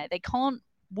being there? They can't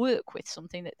work with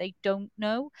something that they don't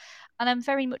know. And I'm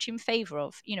very much in favour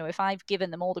of, if I've given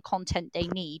them all the content they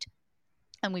need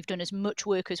and we've done as much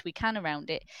work as we can around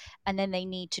it, and then they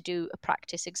need to do a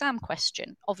practice exam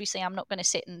question. Obviously, I'm not going to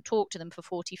sit and talk to them for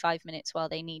 45 minutes while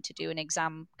they need to do an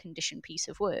exam condition piece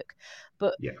of work.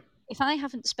 But if I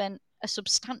haven't spent a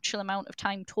substantial amount of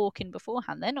time talking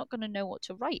beforehand, they're not going to know what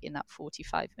to write in that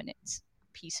 45 minutes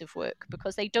piece of work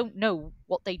because they don't know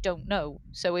what they don't know.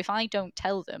 So if I don't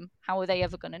tell them, how are they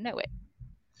ever going to know it?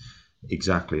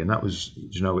 Exactly. And that was,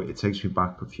 it takes me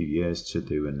back a few years to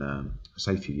doing, I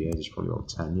say a few years, it's probably about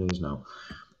 10 years now.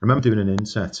 I remember doing an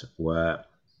inset where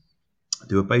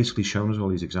they were basically showing us all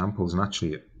these examples, and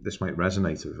actually this might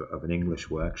resonate of an English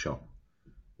workshop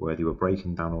where they were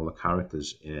breaking down all the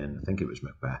characters in, I think it was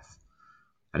Macbeth,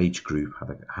 and each group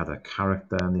had a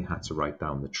character, and they had to write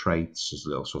down the traits as a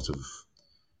little sort of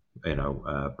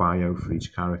bio for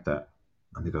each character,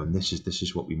 and they're going, this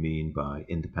is what we mean by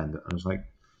independent. And I was like,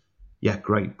 yeah,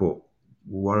 great, but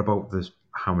what about this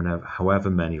however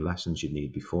many lessons you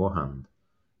need beforehand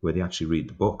where they actually read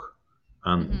the book,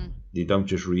 and they don't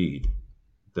just read,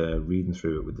 they're reading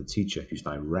through it with the teacher who's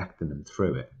directing them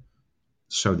through it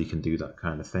so they can do that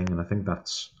kind of thing. And I think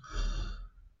that's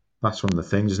one of the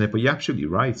things, isn't it? But you're absolutely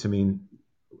right. I mean,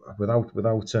 without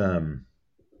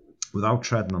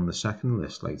treading on the second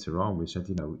list later on, we said,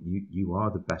 you are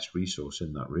the best resource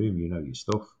in that room. You know your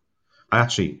stuff. I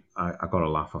got a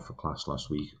laugh off a class last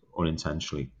week,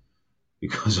 unintentionally.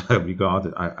 because I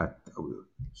regarded,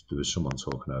 there was someone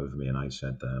talking over me and I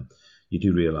said, you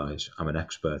do realise I'm an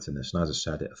expert in this. And as I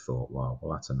said it, I thought, wow,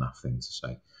 well, that's a naff thing to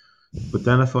say. But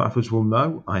then I thought afterwards, well,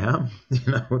 no, I am.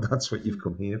 That's what you've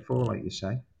come here for, like you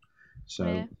say. So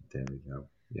There we go.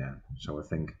 Yeah. So I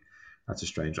think that's a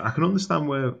strange. I can understand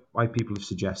why people have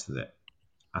suggested it.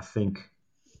 I think,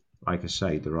 like I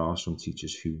say, there are some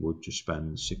teachers who would just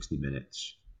spend 60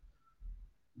 minutes.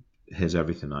 Here's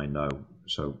everything I know.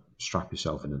 So strap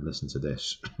yourself in and listen to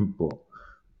this. But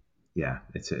yeah,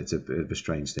 it's a bit of a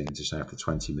strange thing to say after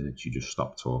 20 minutes you just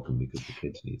stop talking because the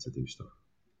kids need to do stuff.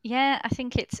 Yeah, I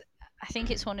think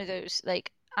it's one of those,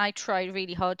 like, I tried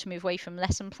really hard to move away from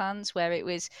lesson plans where it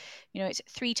was, it's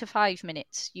 3 to 5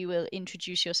 minutes you will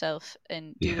introduce yourself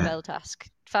and do the bell task.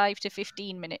 5 to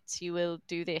 15 minutes you will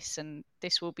do this and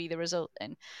this will be the result.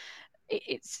 And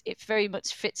it very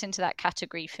much fits into that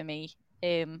category for me.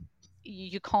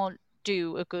 You can't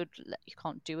do a good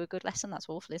lesson. That's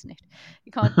awful, isn't it?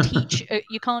 You can't teach a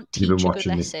good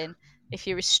lesson if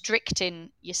you're restricting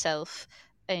yourself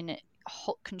and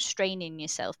constraining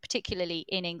yourself, particularly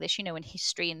in English, in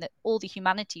history and all the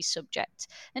humanities subjects,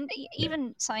 and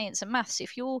even science and maths.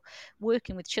 If you're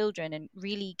working with children and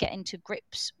really getting to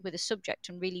grips with a subject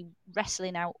and really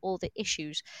wrestling out all the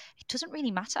issues, it doesn't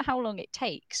really matter how long it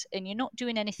takes, and you're not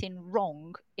doing anything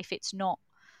wrong if it's not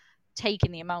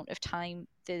taking the amount of time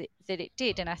that it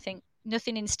did. And I think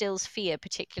nothing instills fear,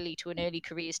 particularly to an early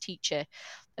careers teacher,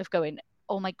 of going,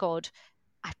 oh my God,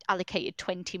 I allocated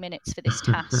 20 minutes for this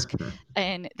task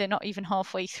and they're not even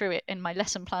halfway through it and my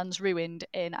lesson plan's ruined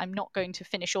and I'm not going to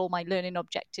finish all my learning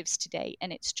objectives today.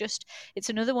 And it's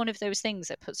another one of those things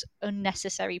that puts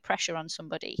unnecessary pressure on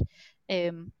somebody,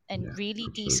 and really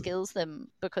de-skills them,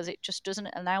 because it just doesn't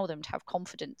allow them to have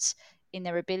confidence in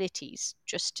their abilities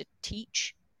just to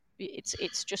teach.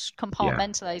 It's just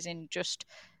compartmentalizing just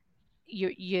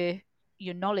your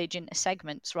knowledge into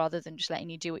segments rather than just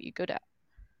letting you do what you're good at.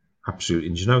 Absolutely.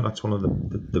 And that's one of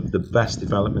the best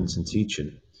developments in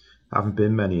teaching. Haven't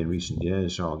been many in recent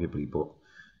years, arguably, but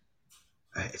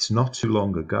it's not too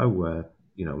long ago where,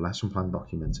 lesson plan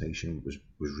documentation was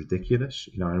ridiculous.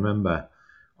 I remember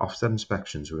Ofsted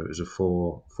inspections where it was a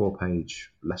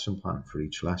four-page lesson plan for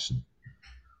each lesson.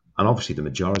 And obviously the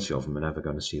majority of them are never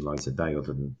going to see light of day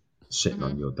other than sitting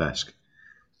on your desk.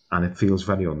 And it feels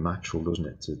very unnatural, doesn't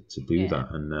it, to do that?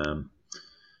 And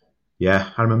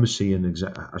I remember seeing,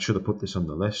 I should have put this on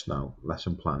the list now,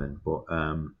 lesson planning, but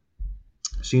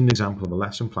seeing an example of a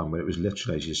lesson plan where it was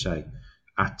literally, as you say,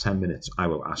 at 10 minutes, I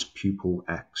will ask pupil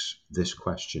X this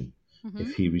question.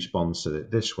 If he responds to it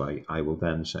this way, I will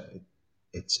then say,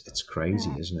 it's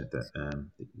crazy, isn't it? That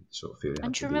you sort of feel you have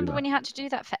and to do you remember when you had to do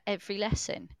that for every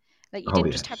lesson? Like, you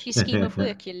didn't just have your scheme of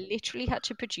work, you literally had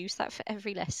to produce that for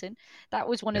every lesson. That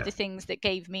was one of the things that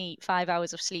gave me 5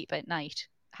 hours of sleep at night,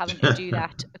 having to do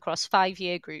that across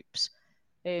 5-year groups,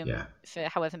 for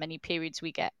however many periods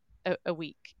we get a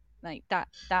week. Like that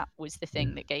was the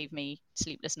thing that gave me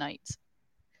sleepless nights.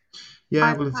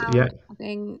 I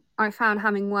found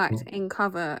having worked in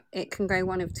cover, it can go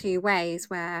one of two ways,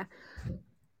 where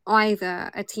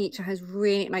either a teacher has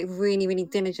really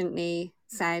diligently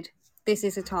said, this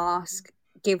is a task,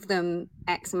 give them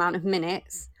X amount of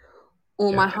minutes,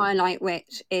 or my highlight,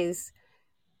 which is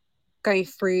go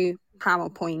through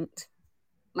PowerPoint,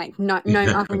 like no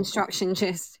other instruction,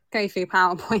 just go through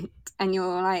PowerPoint, and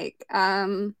you're like,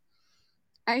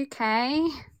 okay.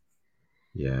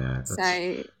 Yeah.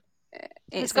 So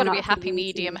it's got to be a happy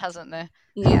medium, hasn't there?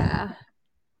 Yeah.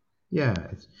 Yeah,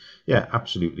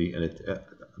 absolutely. And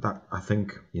that, I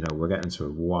think, we're getting into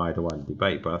a wider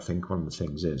debate, but I think one of the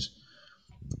things is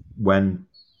when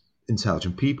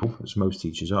intelligent people, as most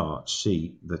teachers are,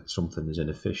 see that something is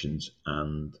inefficient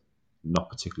and not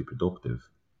particularly productive,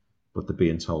 but they're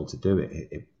being told to do it,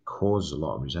 it causes a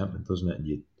lot of resentment, doesn't it?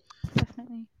 And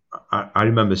definitely. I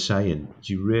remember saying,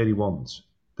 do you really want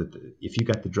that? If you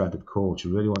get the dreaded call, do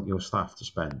you really want your staff to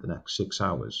spend the next 6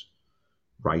 hours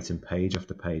writing page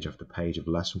after page after page of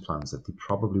lesson plans that they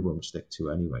probably won't stick to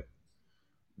anyway?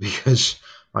 Because,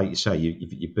 like you say,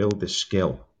 you build this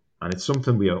skill, and it's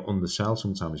something we undersell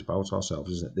sometimes about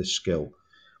ourselves, isn't it? This skill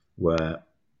where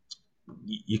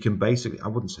you can basically, I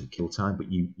wouldn't say kill time,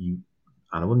 but you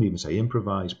and I wouldn't even say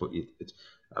improvise, but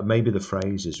maybe the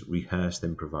phrase is rehearsed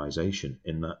improvisation,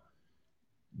 in that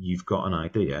you've got an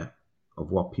idea of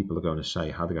what people are going to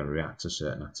say, how they're going to react to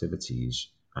certain activities,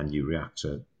 and you react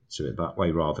to it that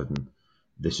way, rather than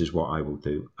this is what I will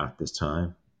do at this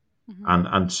time.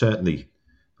 And certainly,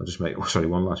 I'll just make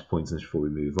one last point on this before we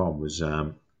move on, was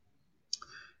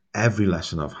every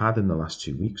lesson I've had in the last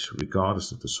 2 weeks,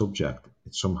 regardless of the subject,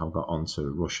 it somehow got onto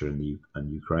Russia and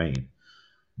Ukraine.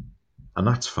 and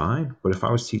that's fine. But if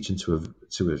I was teaching to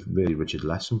a really rigid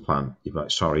lesson plan, you'd be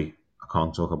like, sorry, I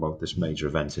can't talk about this major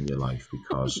event in your life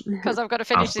because Because I've got to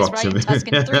finish I've this got to. writing task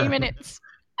in 3 minutes.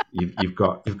 You've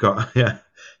got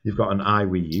an I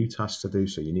with you task to do,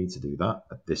 so you need to do that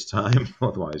at this time,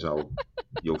 otherwise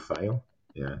you'll fail.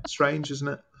 Yeah, strange, isn't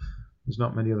it? There's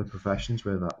not many other professions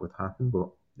where that would happen, but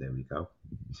there we go.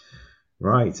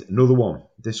 Right, another one.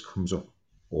 This comes up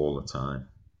all the time,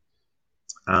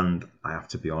 and I have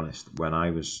to be honest.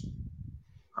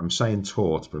 I'm saying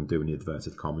taught, but I'm doing the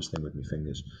inverted commas thing with my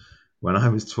fingers. When I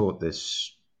was taught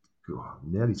this,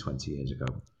 nearly 20 years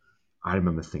ago, I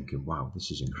remember thinking, wow, this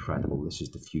is incredible. This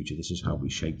is the future. This is how we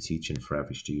shape teaching for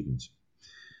every student.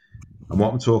 And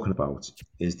what I'm talking about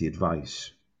is the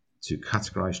advice to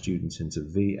categorize students into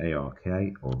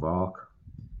VARK or VARK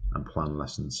and plan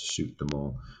lessons to suit them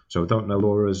all. So I don't know,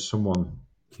 Laura, as someone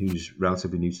who's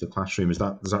relatively new to the classroom, does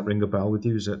that ring a bell with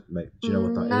you? Do you know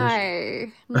what that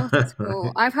is? No, not at all.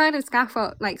 Right. I've heard of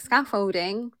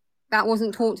scaffolding. That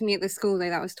wasn't taught to me at the school, though.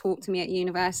 That was taught to me at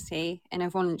university in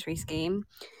a voluntary scheme.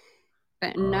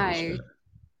 But no.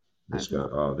 This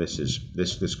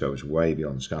goes way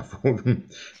beyond scaffolding.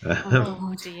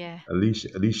 Oh dear. Alicia,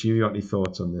 you got any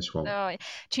thoughts on this one? Oh,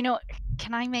 do you know?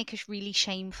 Can I make a really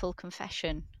shameful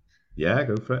confession? Yeah,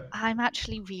 go for it. I'm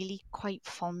actually really quite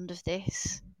fond of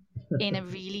this, in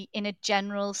a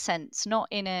general sense, not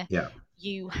in a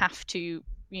you have to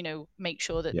make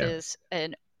sure that there's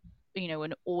an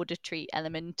auditory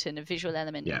element and a visual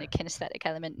element and a kinesthetic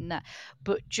element and that,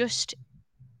 but just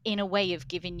in a way of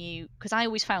giving you, because I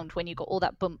always found when you got all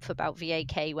that bump about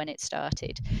VAK when it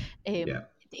started,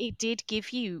 it did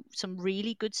give you some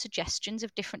really good suggestions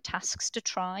of different tasks to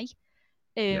try.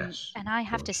 And I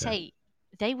have to say,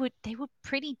 they were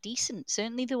pretty decent.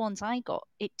 Certainly the ones I got,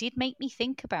 it did make me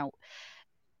think about,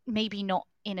 maybe not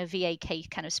in a VAK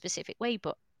kind of specific way,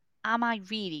 but am I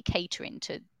really catering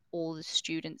to all the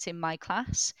students in my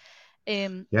class?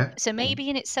 So maybe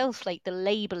in itself, like the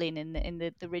labeling and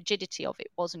the rigidity of it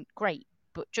wasn't great,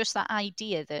 but just that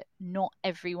idea that not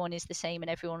everyone is the same and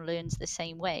everyone learns the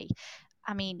same way.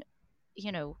 I mean,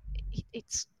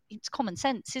 it's common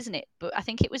sense, isn't it? But I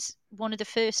think it was one of the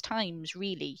first times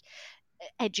really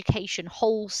education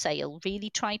wholesale really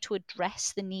tried to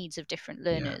address the needs of different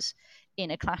learners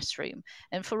in a classroom,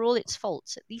 and for all its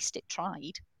faults, at least it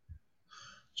tried.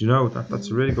 Do you know that's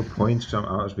a really good point? Because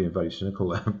I was being very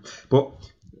cynical, but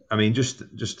I mean, just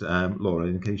Laura,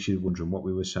 in case you're wondering what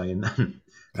we were saying,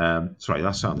 sorry,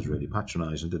 that sounded really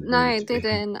patronising, didn't it? No, it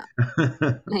didn't.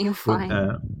 No, you're fine.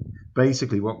 But,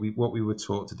 basically, what we were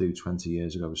taught to do 20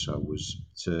 years ago or so was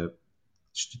there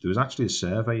was actually a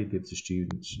survey you give to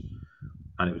students,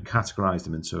 and it would categorise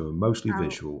them into mostly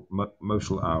visual,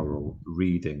 mostly oral,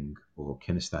 reading, or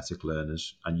kinesthetic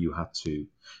learners. And we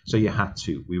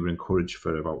were encouraged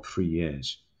for about 3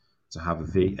 years to have a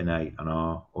V, an A, an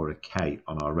R, or a K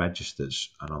on our registers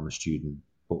and on the student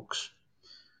books.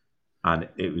 And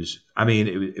it was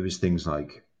things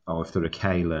like, if they're a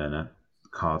K learner,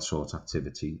 card sort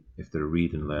activity. If they're a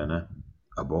reading learner,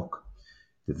 a book.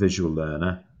 The visual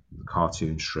learner, the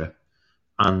cartoon strip.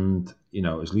 And,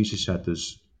 as Lisa said,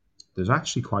 there's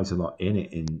actually quite a lot in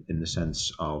it in the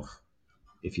sense of,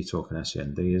 if you're talking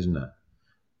SEND, isn't it?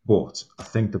 But I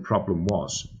think the problem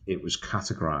was it was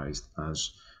categorized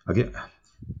as,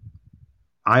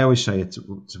 I always say it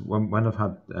when I've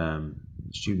had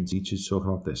student teachers talking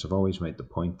about this, I've always made the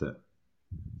point that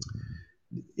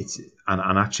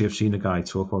and actually I've seen a guy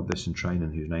talk about this in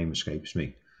training whose name escapes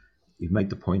me. You've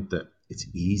made the point that it's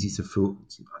easy to fool.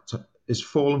 Is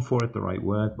falling for it the right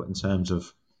word? But in terms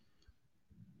of,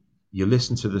 you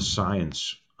listen to the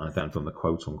science, and then from the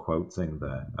quote unquote thing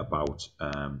there about,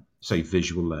 say,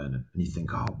 visual learning, and you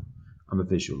think, I'm a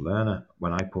visual learner.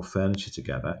 When I put furniture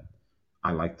together,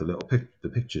 I like the little the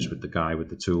pictures with the guy with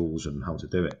the tools and how to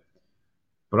do it.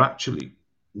 But actually,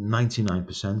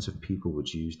 99% of people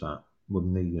would use that,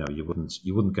 wouldn't they? You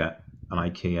wouldn't get an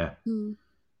IKEA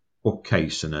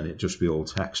bookcase and then it just be all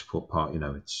text. Put part,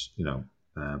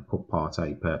 put part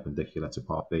A perpendicular to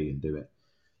part B and do it.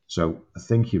 So I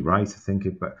think you're right.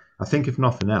 I think if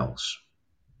nothing else,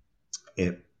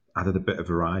 it added a bit of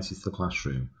variety to the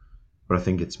classroom. But I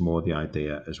think it's more the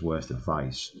idea as worst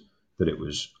advice that it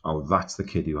was, that's the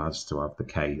kid who has to have the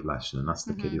K lesson, and that's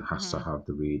the kid who has to have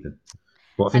the reading.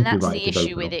 But I think and that's you're right, the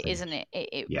issue with it, isn't it?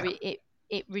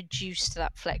 It reduced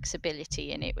that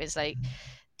flexibility, and it was like,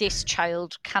 this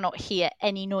child cannot hear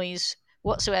any noise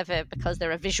whatsoever because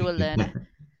they're a visual learner.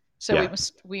 So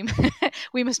we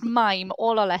must mime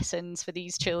all our lessons for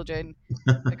these children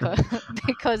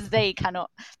because they cannot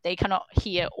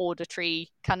hear auditory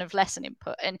kind of lesson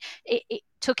input, and it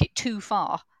took it too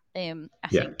far. I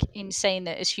think in saying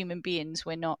that as human beings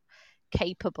we're not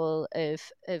capable of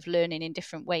learning in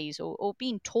different ways, or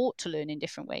being taught to learn in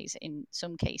different ways in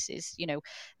some cases,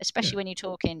 especially when you're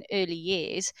talking early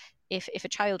years. If a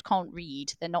child can't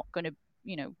read, they're not going to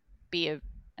be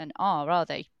an R, are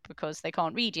they? Because they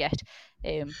can't read yet.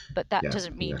 But that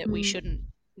doesn't mean that we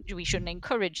shouldn't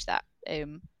encourage that.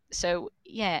 So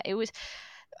yeah, it was.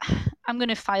 I'm going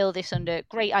to file this under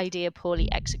great idea, poorly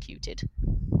executed.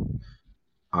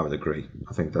 I would agree.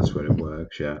 I think that's where it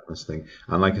works. Yeah, that's the thing.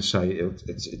 And like I say,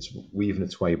 it's weaving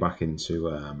its way back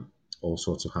into all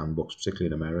sorts of handbooks, particularly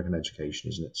in American education,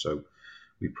 isn't it? So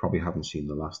we probably haven't seen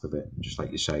the last of it. Just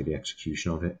like you say, the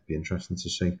execution of it be interesting to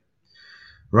see.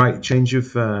 Right, change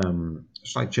of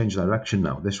direction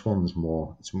now. This one's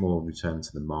more. It's more return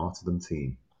to the martyrdom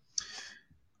theme.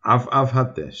 I've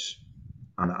had this,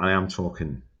 and I am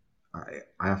talking.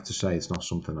 I have to say, it's not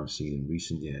something I've seen in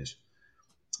recent years.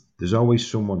 There's always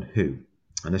someone who,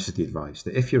 and this is the advice,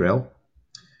 that if you're ill,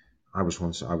 this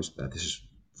is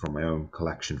from my own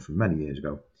collection from many years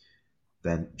ago,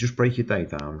 then just break your day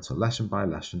down into lesson by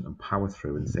lesson and power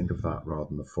through and think of that rather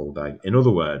than the full day. In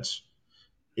other words,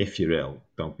 if you're ill,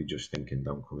 don't be just thinking,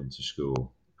 don't come into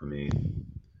school. I mean,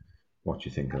 what do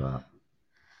you think of that?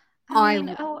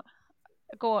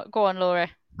 Go on, Laura.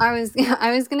 I was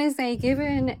going to say,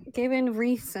 given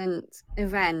recent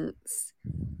events,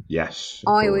 yes,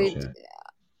 I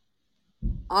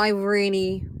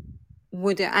really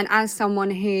would, and as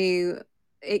someone who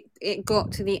it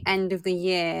got to the end of the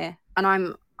year, and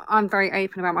I'm very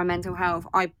open about my mental health.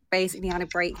 I basically had a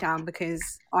breakdown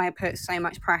because I had put so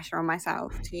much pressure on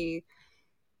myself to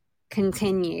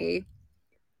continue,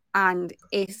 and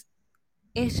it's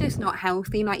just not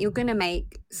healthy. Like, you're gonna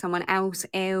make someone else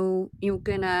ill.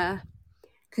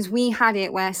 Because we had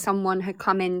it where someone had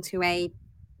come into a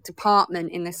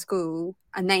department in the school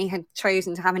and they had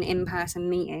chosen to have an in-person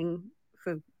meeting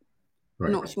for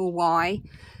not sure why.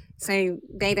 So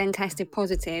they then tested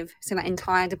positive, so that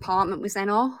entire department was then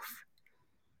off.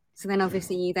 So then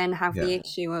obviously you then have the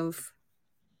issue of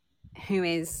who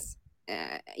is,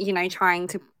 trying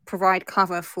to provide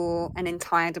cover for an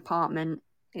entire department.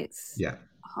 It's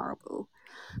horrible.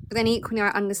 But then equally I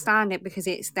understand it, because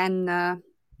it's then the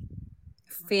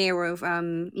fear of,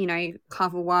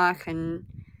 cover work and,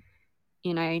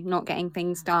 not getting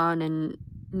things done and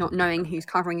not knowing who's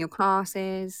covering your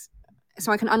classes.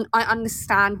 So I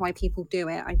understand why people do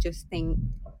it. I just think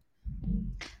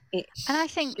and I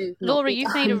think, Laura,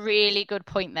 you've made a really good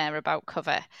point there about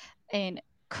cover. And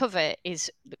cover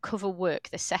work,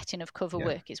 the setting of cover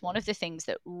work is one of the things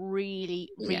that really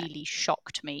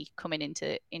shocked me coming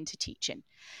into teaching.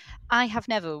 I have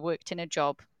never worked in a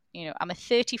job. I'm a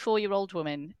 34-year-old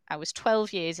woman. I was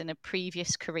 12 years in a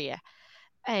previous career,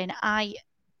 and I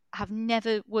have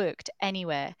never worked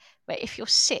anywhere where if you're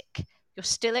sick, you're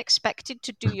still expected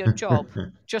to do your job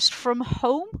just from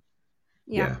home.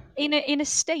 In a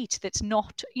state that's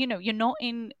not, you're not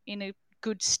in a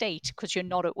good state because you're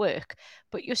not at work,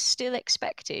 but you're still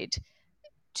expected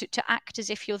to act as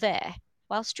if you're there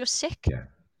whilst you're sick.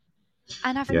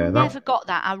 And I've never got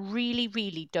that. I really,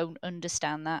 really don't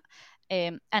understand that.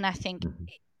 And I think,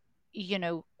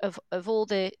 of all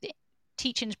the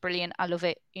teaching's brilliant. I love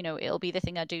it. It'll be the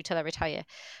thing I do till I retire.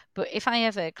 But if I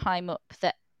ever climb up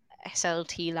the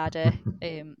SLT ladder,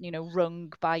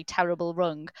 rung by terrible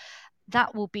rung,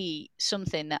 that will be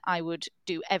something that I would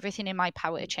do everything in my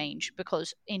power to change,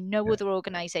 because in no other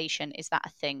organisation is that a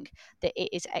thing, that it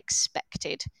is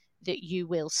expected that you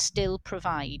will still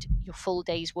provide your full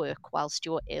day's work whilst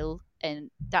you're ill.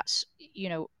 And that's,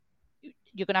 you're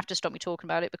going to have to stop me talking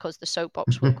about it because the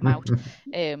soapbox will come out.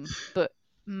 But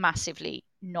massively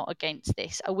not against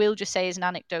this. I will just say as an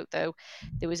anecdote, though,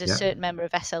 there was a certain member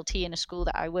of SLT in a school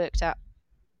that I worked at.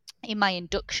 In my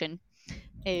induction,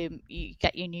 you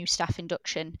get your new staff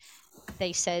induction,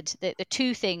 they said that the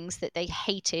two things that they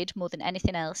hated more than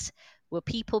anything else were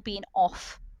people being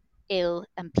off, ill,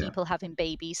 and people having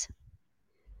babies.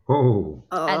 And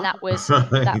that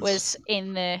was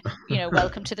in the,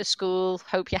 welcome to the school,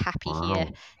 hope you're happy here.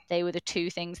 They were the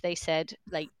two things they said,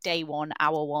 like day one,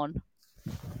 hour one.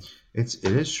 It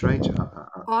is strange.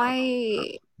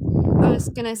 I was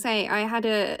gonna say, I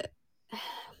had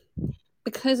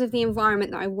because of the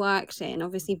environment that I worked in,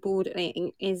 obviously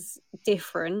boarding is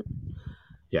different.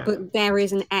 But there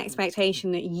is an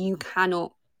expectation that you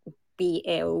cannot be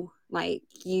ill. Like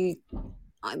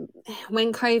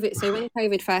when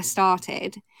COVID first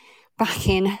started back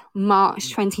in March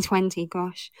 2020,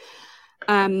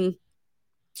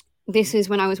 this is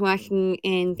when I was working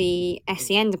in the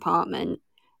SEN department.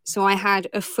 So I had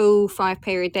a full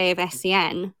 5-period day of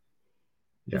SEN,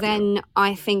 Yeah. Then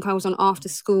I think I was on after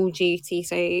school duty,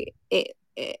 so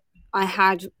I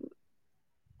had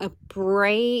a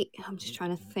break. I'm just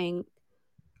trying to think.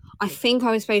 I think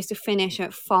I was supposed to finish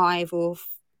at 5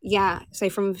 so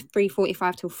from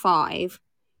 3:45 till 5.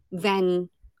 Then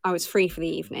I was free for the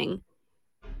evening.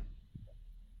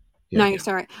 Yeah. No,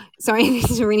 sorry,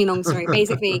 this is a really long story.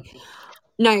 Basically,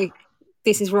 no,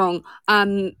 this is wrong.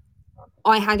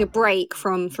 I had a break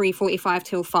from 3:45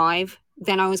 till 5.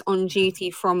 Then I was on duty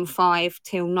from 5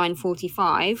 till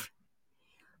 9:45.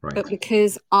 Right. But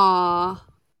because our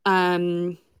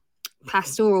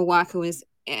pastoral worker was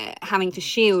having to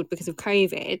shield because of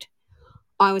COVID,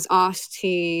 I was asked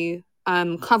to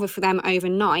cover for them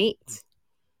overnight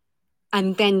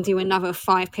and then do another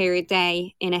 5-period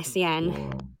day in SEN.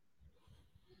 Wow.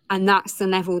 And that's the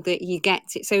level that you get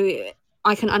to. So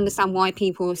I can understand why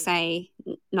people say,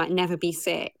 like, never be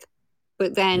sick.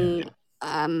 But then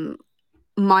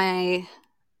my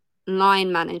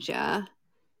line manager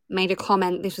made a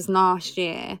comment, this was last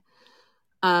year,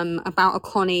 about a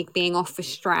colleague being off for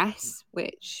stress,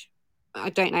 which I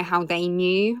don't know how they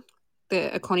knew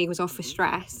that a colleague was off for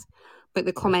stress. But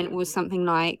the comment was something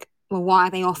like, well, why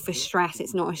are they off for stress?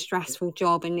 It's not a stressful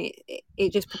job. And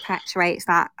it just perpetuates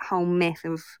that whole myth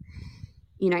of,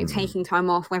 taking time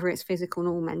off, whether it's physical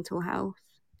or mental health.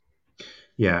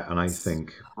 Yeah, and I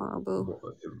think horrible.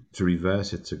 To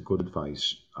reverse it to good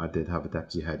advice, I did have a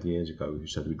deputy head years ago who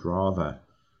said we'd rather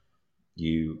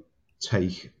you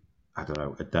take, I don't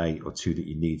know, a day or two that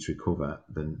you need to recover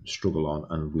than struggle on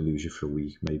and we lose you for a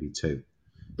week, maybe 2.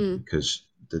 Because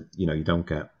you don't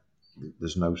get,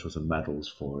 there's no sort of medals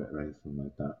for it or anything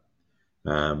like that.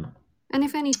 And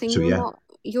if anything,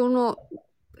 you're not.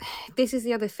 This is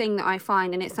the other thing that I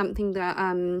find, and it's something that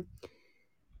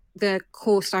the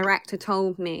course director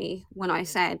told me when I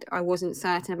said I wasn't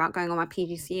certain about going on my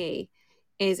PGCE,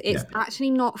 is it's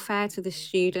actually not fair to the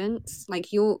students.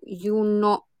 Like you're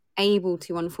not able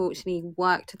to, unfortunately,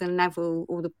 work to the level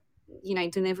or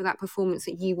deliver that performance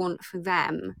that you want for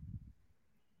them,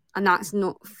 and that's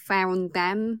not fair on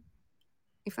them,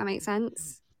 if that makes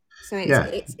sense. So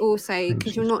it's also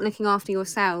because you're not looking after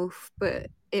yourself, but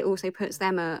it also puts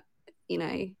them at,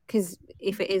 because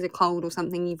if it is a cold or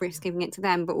something, you risk giving it to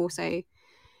them, but also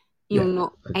you're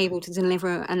not able to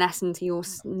deliver a lesson to your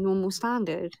normal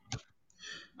standard.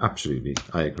 Absolutely,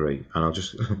 I agree. And I'll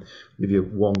just give you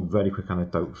one very quick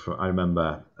anecdote. I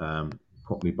remember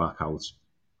put me back out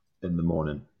in the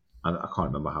morning, and I can't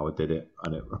remember how I did it.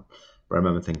 But I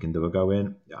remember thinking, do I go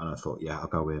in? And I thought, I'll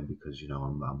go in because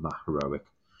I'm that heroic.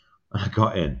 And I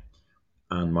got in.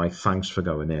 And my thanks for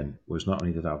going in was not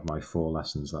only did I have my 4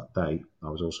 lessons that day, I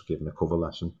was also given a cover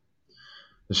lesson.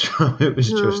 So it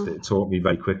was it taught me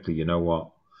very quickly, you know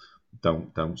what,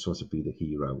 don't sort of be the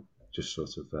hero, just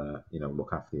sort of,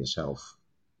 look after yourself,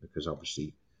 because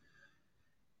obviously,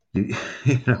 you're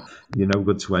no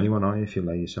good to anyone, are you, if you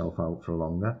lay yourself out for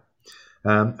longer.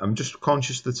 I'm just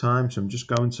conscious of the time, so I'm just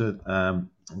going to, I'm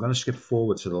going to skip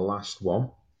forward to the last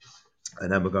one, and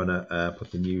then we're going to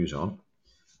put the news on.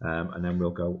 And then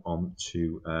we'll go on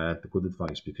to the good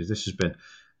advice, because this has been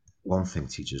one thing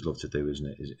teachers love to do, isn't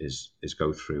it? Is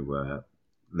go through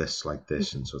lists like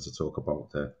this and sort of talk about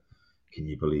can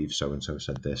you believe so and so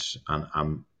said this? And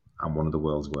I'm one of the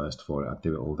world's worst for it. I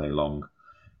do it all day long.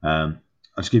 I'll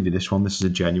just give you this one. This is a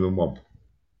genuine one,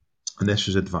 and this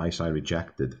was advice I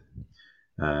rejected.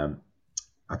 I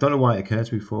don't know why it occurred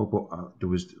to me before, but there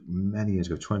was many years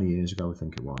ago, 20 years ago, I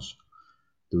think it was.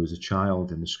 There was a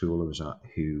child in the school I was at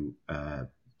who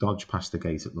dodged past the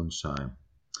gate at lunchtime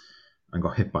and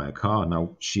got hit by a car.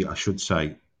 Now, I should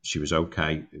say she was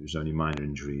okay. It was only minor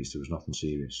injuries. There was nothing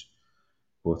serious.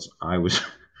 But I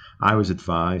was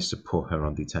advised to put her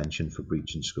on detention for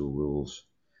breaching school rules.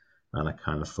 And I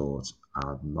kind of thought,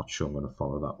 I'm not sure I'm going to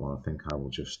follow that one. I think I will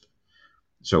just...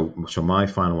 So my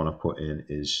final one I've put in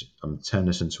is, I'm turning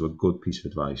this into a good piece of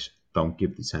advice. Don't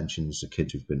give detentions to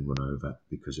kids who've been run over,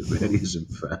 because it really isn't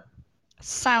fair.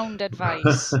 Sound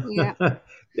advice.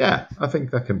 Yeah, I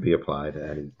think that can be applied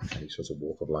at any sort of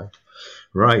walk of life.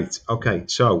 Right, okay,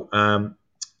 so I'm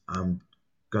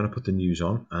going to put the news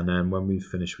on, and then when we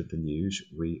finish with the news,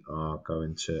 we are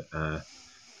going to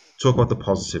talk about the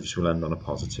positives. We'll end on a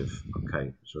positive.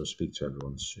 Okay, so I'll speak to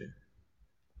everyone soon.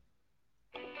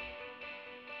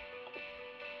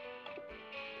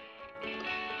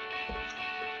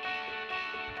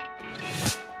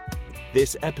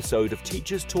 This episode of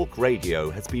Teachers Talk Radio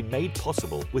has been made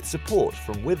possible with support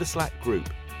from Witherslack Group,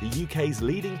 the UK's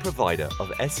leading provider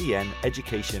of SEN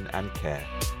education and care.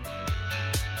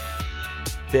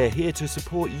 They're here to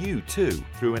support you too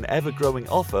through an ever-growing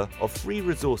offer of free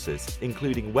resources,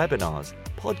 including webinars,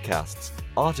 podcasts,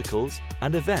 articles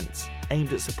and events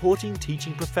aimed at supporting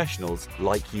teaching professionals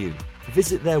like you.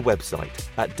 Visit their website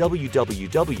at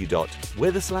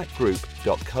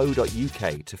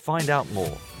www.witherslackgroup.co.uk to find out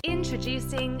more.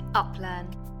 Introducing UpLearn.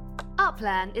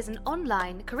 UpLearn is an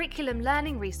online curriculum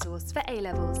learning resource for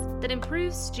A-levels that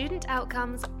improves student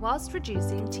outcomes whilst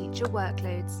reducing teacher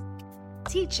workloads.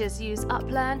 Teachers use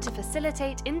UpLearn to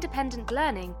facilitate independent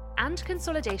learning and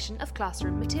consolidation of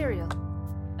classroom material.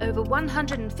 Over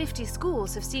 150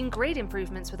 schools have seen grade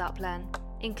improvements with UpLearn,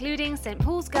 including St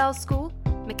Paul's Girls' School,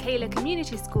 Michaela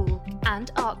Community School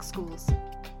and ARC schools.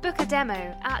 Book a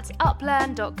demo at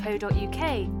uplearn.co.uk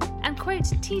and quote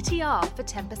TTR for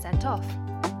 10% off.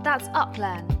 That's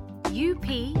UpLearn,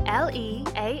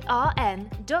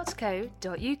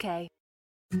 uplearn.co.uk.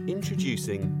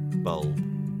 Introducing Bulb.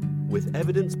 With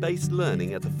evidence-based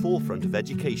learning at the forefront of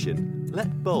education,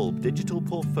 let Bulb digital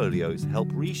portfolios help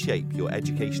reshape your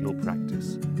educational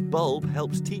practice. Bulb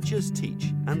helps teachers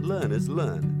teach and learners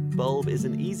learn. Bulb is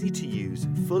an easy-to-use,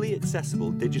 fully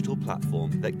accessible digital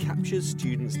platform that captures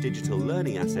students' digital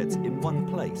learning assets in one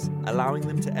place, allowing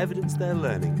them to evidence their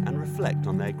learning and reflect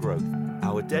on their growth.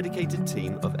 Our dedicated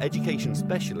team of education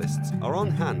specialists are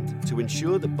on hand to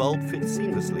ensure that Bulb fits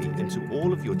seamlessly into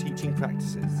all of your teaching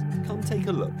practices. Come take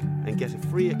a look and get a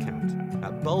free account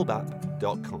at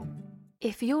bulbapp.com.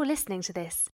 If you're listening to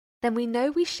this, then we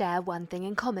know we share one thing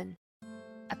in common: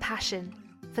 a passion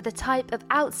for the type of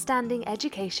outstanding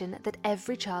education that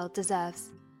every child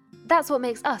deserves. That's what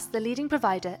makes us the leading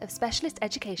provider of specialist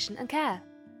education and care.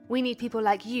 We need people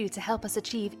like you to help us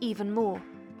achieve even more.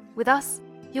 With us,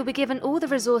 you'll be given all the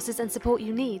resources and support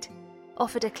you need,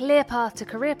 offered a clear path to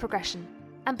career progression,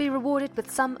 and be rewarded with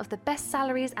some of the best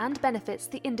salaries and benefits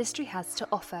the industry has to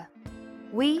offer.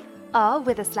 We are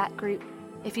Witherslack Group.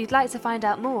 If you'd like to find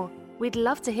out more, we'd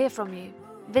love to hear from you.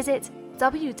 Visit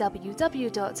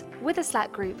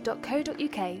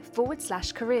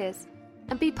www.witherslackgroup.co.uk/careers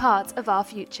and be part of our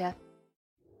future.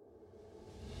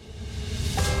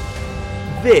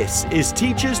 This is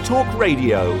Teachers Talk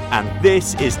Radio, and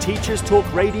this is Teachers Talk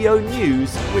Radio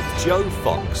News with Joe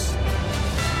Fox.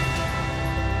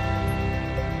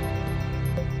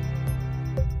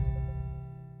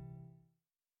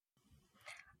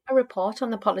 A report on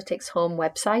the Politics Home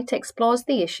website explores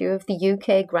the issue of the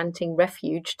UK granting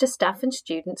refuge to staff and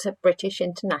students at British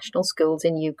international schools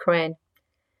in Ukraine.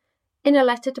 In a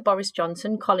letter to Boris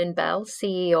Johnson, Colin Bell,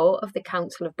 CEO of the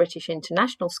Council of British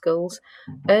International Schools,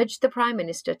 urged the Prime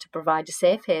Minister to provide a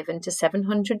safe haven to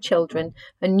 700 children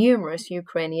and numerous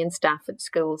Ukrainian staff at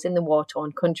schools in the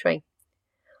war-torn country.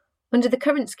 Under the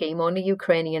current scheme, only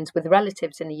Ukrainians with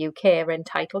relatives in the UK are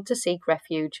entitled to seek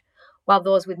refuge, while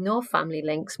those with no family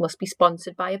links must be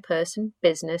sponsored by a person,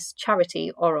 business,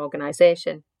 charity or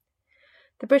organisation.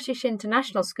 The British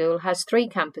International School has 3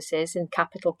 campuses in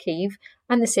capital Kyiv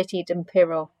and the city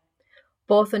Dnipro,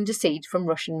 both under siege from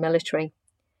Russian military.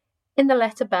 In the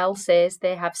letter, Bell says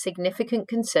they have significant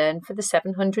concern for the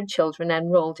 700 children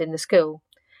enrolled in the school,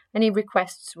 and he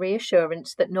requests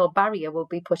reassurance that no barrier will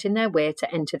be put in their way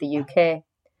to enter the UK.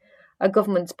 A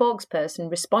government spokesperson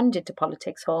responded to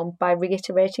Politics Home by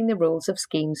reiterating the rules of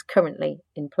schemes currently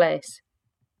in place.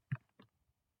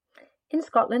 In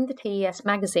Scotland, the TES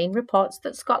magazine reports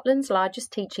that Scotland's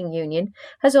largest teaching union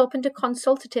has opened a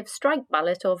consultative strike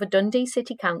ballot over Dundee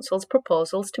City Council's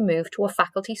proposals to move to a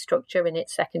faculty structure in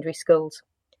its secondary schools.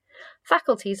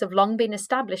 Faculties have long been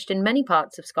established in many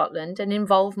parts of Scotland and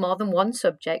involve more than one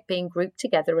subject being grouped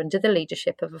together under the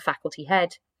leadership of a faculty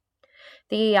head.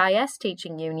 The EIS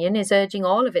teaching union is urging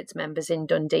all of its members in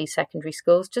Dundee secondary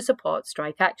schools to support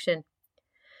strike action.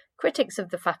 Critics of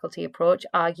the faculty approach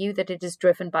argue that it is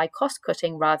driven by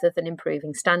cost-cutting rather than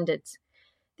improving standards.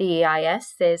 The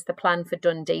EIS says the plan for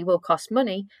Dundee will cost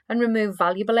money and remove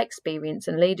valuable experience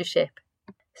and leadership.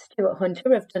 Stuart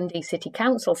Hunter of Dundee City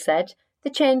Council said, "The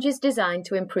change is designed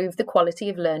to improve the quality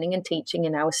of learning and teaching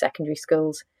in our secondary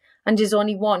schools, and is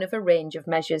only one of a range of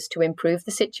measures to improve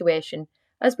the situation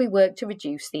as we work to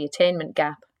reduce the attainment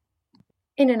gap."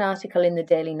 In an article in the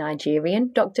Daily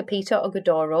Nigerian, Dr. Peter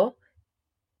Ogudoro,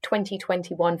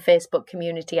 2021 Facebook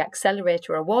Community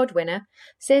Accelerator Award winner,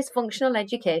 says functional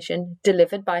education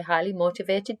delivered by highly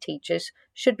motivated teachers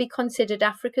should be considered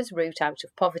Africa's route out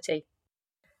of poverty.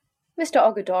 Mr.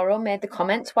 Ogudoro made the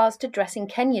comments whilst addressing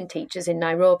Kenyan teachers in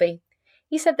Nairobi.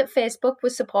 He said that Facebook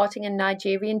was supporting a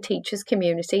Nigerian teachers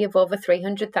community of over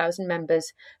 300,000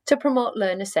 members to promote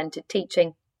learner-centred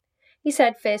teaching. He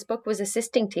said Facebook was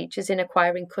assisting teachers in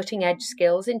acquiring cutting-edge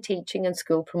skills in teaching and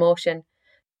school promotion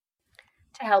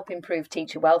to help improve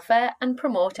teacher welfare and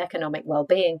promote economic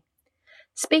well-being.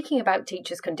 Speaking about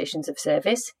teachers' conditions of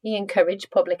service, he encouraged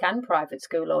public and private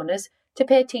school owners to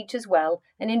pay teachers well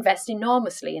and invest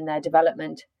enormously in their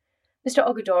development. Mr.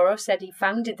 Ogudoro said he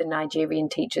founded the Nigerian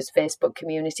Teachers Facebook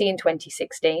community in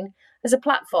 2016 as a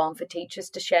platform for teachers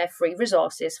to share free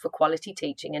resources for quality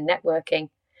teaching and networking.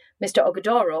 Mr.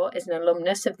 Ogudoro is an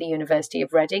alumnus of the University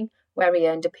of Reading, where he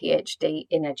earned a PhD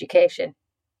in education.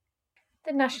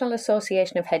 The National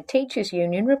Association of Head Teachers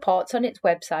Union reports on its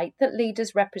website that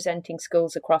leaders representing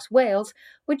schools across Wales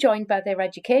were joined by their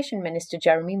Education Minister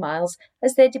Jeremy Miles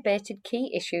as they debated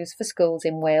key issues for schools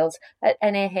in Wales at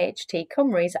NAHT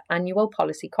Cymru's annual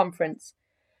policy conference.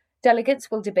 Delegates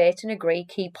will debate and agree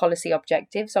key policy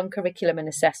objectives on curriculum and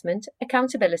assessment,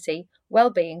 accountability,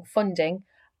 well-being, funding,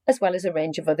 as well as a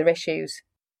range of other issues.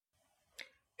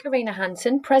 Karina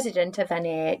Hansen, President of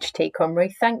NAHT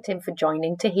Cymru, thanked him for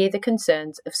joining to hear the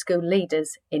concerns of school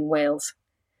leaders in Wales.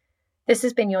 This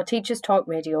has been your Teachers Talk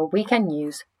Radio Weekend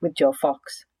News with Joe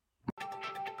Fox.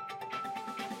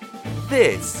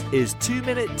 This is 2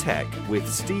 Minute Tech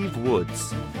with Steve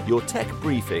Woods, your tech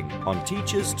briefing on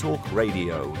Teachers Talk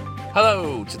Radio.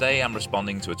 Hello, today I'm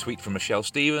responding to a tweet from Michelle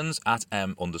Stevens at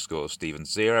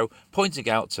m_Stevens0, pointing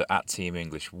out to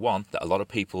 @TeamEnglish1 that a lot of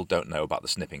people don't know about the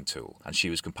snipping tool, and she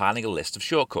was compiling a list of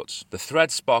shortcuts. The thread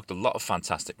sparked a lot of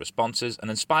fantastic responses and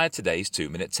inspired today's 2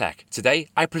 Minute Tech. Today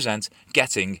I present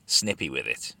Getting Snippy with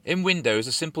It. In Windows,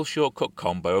 a simple shortcut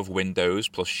combo of Windows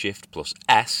plus Shift plus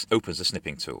S opens the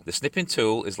snipping tool. The snipping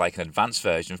tool is like an advanced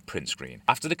version of print screen.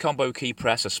 After the combo key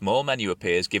press, a small menu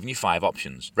appears giving you 5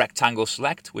 options. Rectangle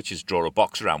select, which is draw a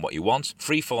box around what you want.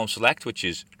 Freeform select, which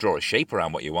is draw a shape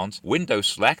around what you want. Window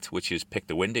select, which is pick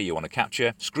the window you want to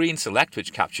capture. Screen select,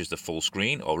 which captures the full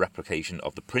screen or replication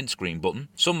of the print screen button.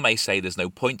 Some may say there's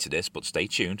no point to this, but stay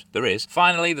tuned, there is.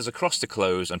 Finally, there's a cross to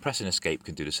close, and pressing escape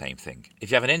can do the same thing. If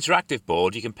you have an interactive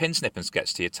board, you can pin Snip and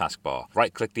Sketch to your taskbar.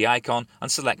 Right-click the icon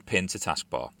and select Pin to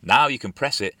taskbar. Now you can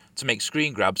press it to make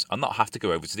screen grabs and not have to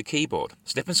go over to the keyboard.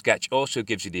 Snip and Sketch also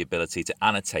gives you the ability to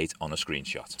annotate on a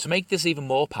screenshot. To make this even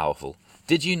more powerful,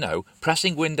 did you know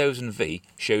pressing Windows and V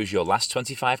shows your last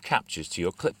 25 captures to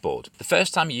your clipboard? The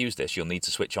first time you use this, you'll need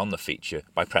to switch on the feature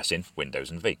by pressing Windows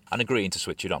and V and agreeing to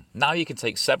switch it on. Now you can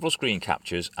take several screen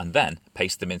captures and then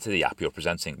paste them into the app you're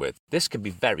presenting with. This can be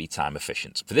very time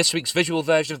efficient. For this week's visual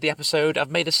version of the episode,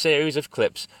 I've made a series of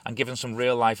clips and given some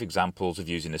real life examples of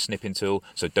using the snipping tool,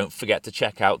 so don't forget to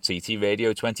check out TT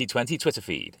Radio 2020 Twitter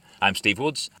feed. I'm Steve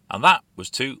Woods, and that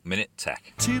was 2 Minute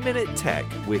Tech. 2 Minute Tech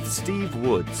with Steve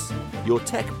Woods, your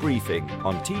tech briefing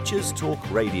on Teachers Talk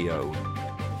Radio.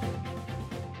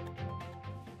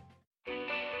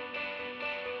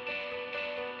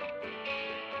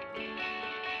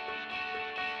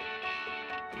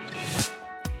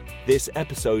 This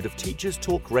episode of Teachers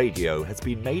Talk Radio has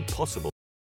been made possible.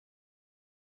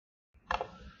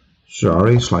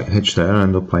 Sorry, slight hitch there. I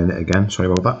ended up playing it again.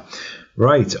 Sorry about that.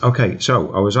 Right, okay,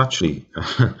 so I was actually,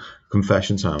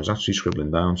 confession time, I was actually scribbling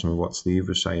down some of what Steve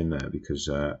was saying there, because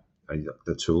the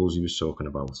tools he was talking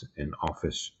about in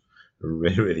Office are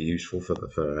really, really useful for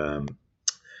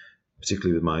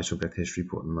particularly with my subject history,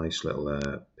 putting nice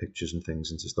little pictures and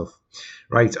things into stuff.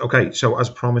 Right, okay, so as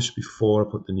promised before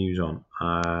I put the news on,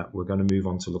 we're going to move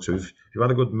on to look. So we've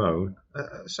had a good moan,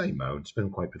 it's been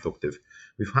quite productive.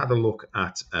 We've had a look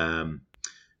at the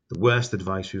worst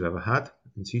advice we've ever had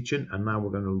in teaching, and now we're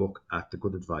going to look at the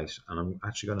good advice. And I'm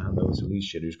actually going to hand over to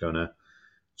Alicia, who's going to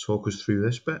talk us through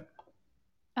this bit.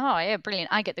 Oh, yeah, brilliant.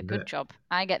 I get the good job.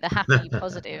 I get the happy,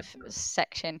 positive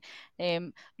section.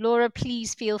 Laura,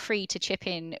 please feel free to chip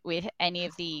in with any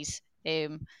of these,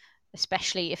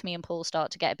 especially if me and Paul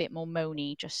start to get a bit more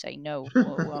moany. Just say no.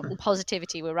 Or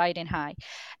positivity, we're riding high.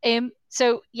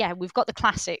 So, yeah, we've got the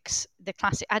classics.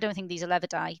 I don't think these will ever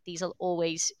die. These will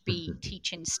always be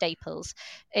teaching staples.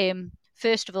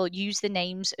 First of all, use the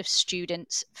names of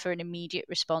students for an immediate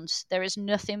response. There is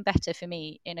nothing better for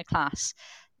me in a class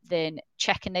than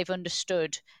checking they've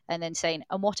understood and then saying,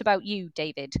 and what about you,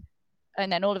 David?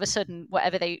 And then all of a sudden,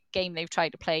 whatever game they've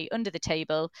tried to play under the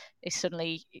table is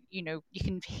suddenly, you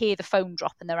can hear the phone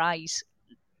drop and their eyes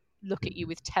look at you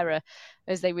with terror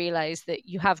as they realise that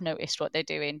you have noticed what they're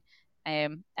doing,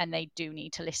 and they do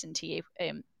need to listen to you.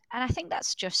 And I think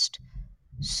that's just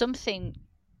something.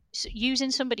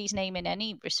 Using somebody's name in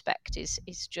any respect is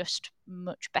just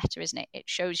much better, isn't it? It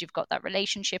shows you've got that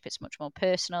relationship. It's much more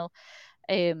personal.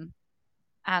 And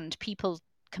people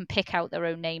can pick out their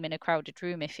own name in a crowded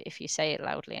room if you say it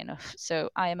loudly enough. So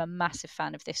I am a massive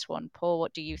fan of this one. Paul,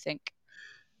 what do you think?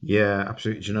 Yeah,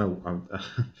 absolutely.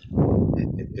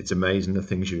 It's amazing the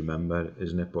things you remember,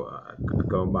 isn't it? But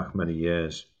going back many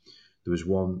years, there was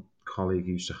one colleague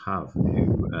I used to have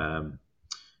who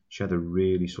she had a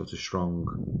really sort of strong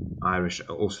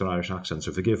Ulster Irish accent,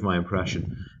 so forgive my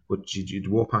impression, but you'd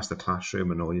walk past the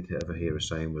classroom and all you'd ever hear her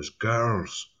saying was,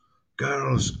 girls,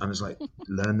 and it's like,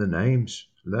 learn the names,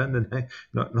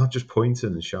 not just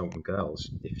pointing and shouting girls.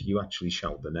 If you actually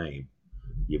shout the name,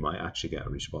 you might actually get a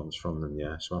response from them.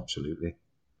 Yeah, so absolutely.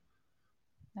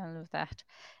 I love that.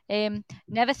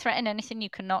 Never threaten anything you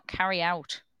cannot carry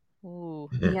out. Ooh,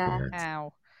 Yeah.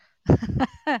 now.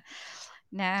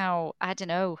 Now, I don't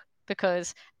know,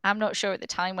 because I'm not sure at the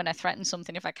time when I threaten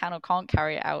something if I can or can't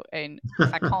carry it out. And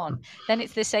if I can't, then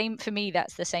it's the same for me.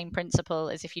 That's the same principle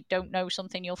as if you don't know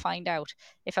something, you'll find out.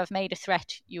 If I've made a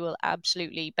threat, you will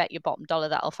absolutely bet your bottom dollar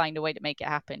that I'll find a way to make it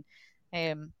happen.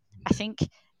 I think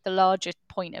the larger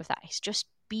point of that is just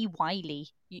be wily.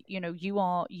 You know, you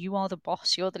are the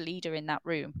boss. You're the leader in that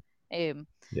room.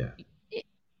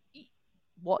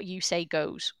 What you say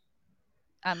goes.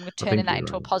 I'm turning that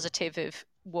into a positive of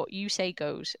what you say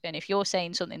goes. And if you're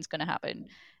saying something's going to happen,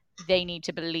 they need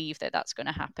to believe that that's going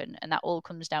to happen. And that all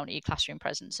comes down to your classroom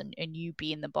presence and you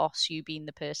being the boss, you being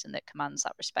the person that commands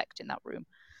that respect in that room.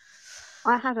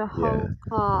 I had a whole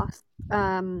class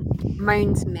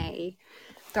moan to me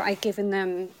that I'd given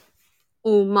them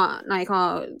all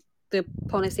the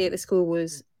policy at the school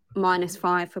was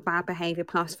 -5 for bad behaviour,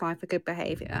 +5 for good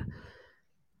behaviour.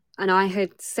 And I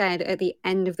had said at the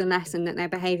end of the lesson that their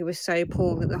behaviour was so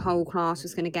poor that the whole class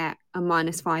was going to get a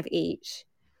 -5 each.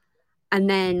 And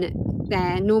then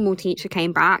their normal teacher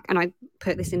came back, and I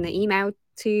put this in the email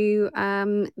to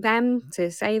them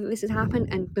to say that this had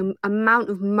happened. And the amount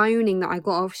of moaning that I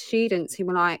got off students who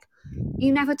were like,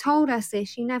 you never told us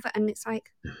this, you never. And it's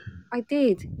like, I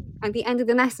did at the end of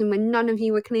the lesson when none of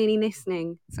you were clearly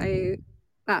listening. So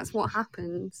that's what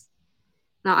happens.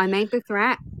 Now, I made the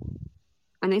threat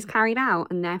and it's carried out,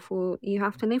 and therefore you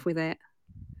have to live with it.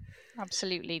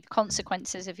 Absolutely. The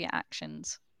consequences of your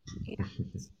actions.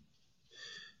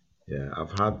 Yeah,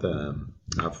 I've had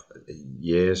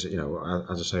years, you know,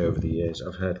 as I say, over the years,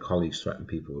 I've heard colleagues threaten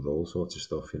people with all sorts of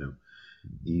stuff, you know,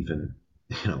 even,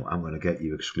 you know, I'm going to get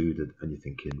you excluded. And you're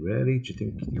thinking, really? Do you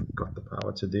think you've got the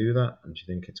power to do that? And do you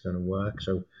think it's going to work?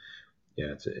 So,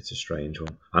 yeah, it's a strange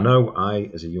one. I know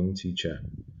as a young teacher,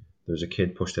 there was a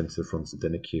kid pushed into the front of the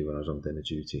dinner queue when I was on dinner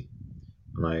duty.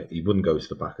 And he wouldn't go to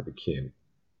the back of the queue.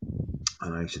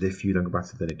 And I said, if you don't go back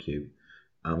to the dinner queue,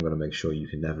 I'm going to make sure you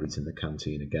can never eat in the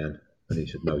canteen again. And he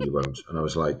said, no, you won't. And I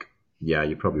was like, yeah,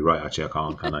 you're probably right. Actually, I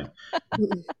can't, can I?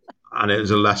 And it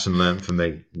was a lesson learned for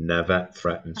me. Never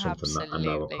threaten something that I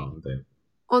know I can't do.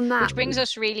 On that, which brings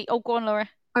us really... Oh, go on, Laura.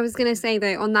 I was going to say,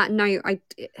 though, on that note,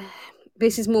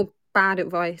 this is more bad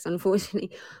advice,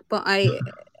 unfortunately, but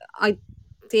I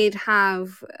did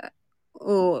have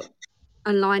a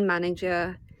line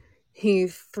manager who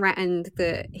threatened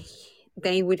that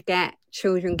they would get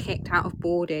children kicked out of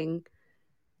boarding,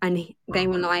 and they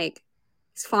were like,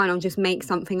 it's fine, I'll just make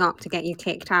something up to get you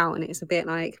kicked out. And it's a bit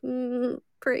like,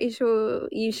 pretty sure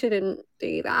you shouldn't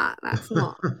do that. That's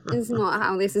not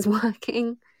how this is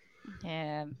working.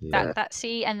 Yeah.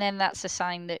 See, and then that's a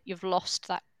sign that you've lost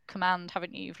that command,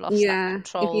 haven't you? You've lost that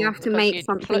control. If you have to make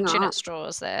something clutching up at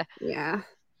straws there. Yeah.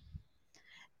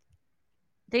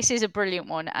 This is a brilliant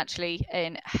one, actually,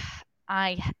 and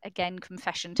I, again,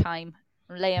 confession time,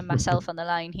 I'm laying myself on the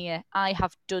line here. I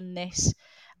have done this,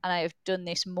 and I have done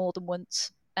this more than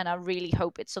once, and I really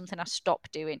hope it's something I stop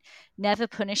doing. Never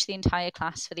punish the entire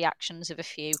class for the actions of a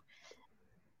few.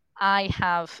 I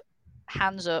have,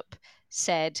 hands up,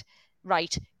 said,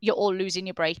 right, you're all losing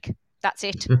your break. That's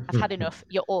it. I've had enough.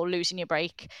 You're all losing your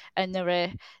break. And there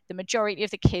are the majority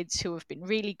of the kids who have been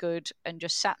really good and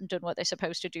just sat and done what they're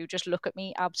supposed to do, just look at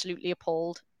me absolutely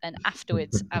appalled. And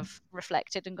afterwards, I've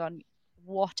reflected and gone,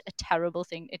 what a terrible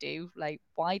thing to do. Like,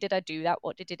 why did I do that?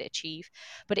 What did it achieve?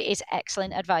 But it is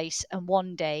excellent advice. And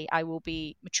one day I will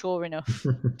be mature enough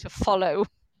to follow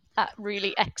that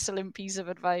really excellent piece of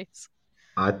advice.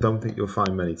 I don't think you'll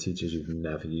find many teachers who've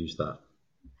never used that.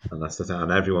 And that's the thing.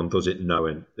 And everyone does it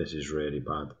knowing this is really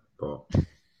bad. But,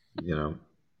 you know,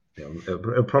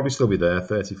 it'll probably still be there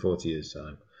 30, 40 years'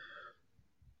 time.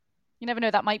 You never know.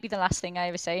 That might be the last thing I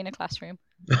ever say in a classroom.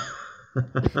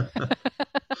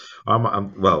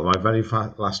 Well, my very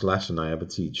last lesson I ever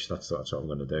teach, that's what I'm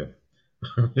going to do.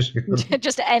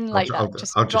 Just to end like that.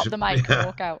 Just drop the mic and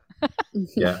walk out.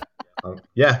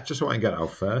 Yeah, just so I can get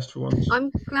out first for once. I'm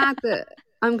glad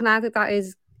that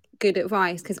is good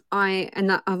advice, because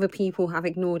that other people have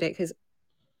ignored it, because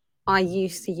I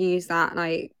used to use that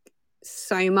like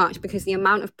so much, because the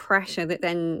amount of pressure that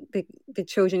then the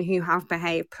children who have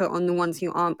behaved put on the ones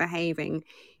who aren't behaving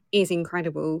is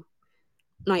incredible.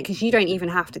 Like, because you don't even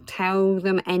have to tell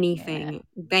them anything.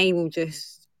 Yeah. They will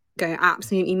just go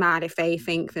absolutely mad if they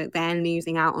think that they're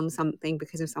losing out on something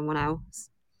because of someone else.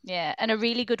 Yeah, and a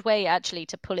really good way actually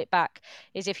to pull it back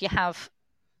is if you have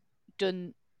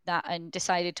done that and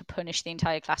decided to punish the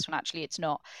entire class when actually it's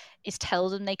not, is tell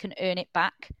them they can earn it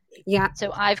back. Yeah.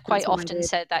 So I've quite That's what I often did.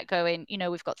 said that, going,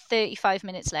 we've got 35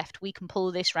 minutes left, we can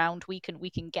pull this round, we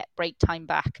can get break time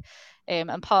back.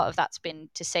 And part of that's been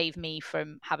to save me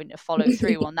from having to follow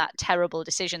through on that terrible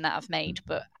decision that I've made.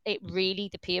 But it really,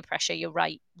 the peer pressure, you're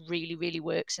right, really, really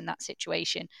works in that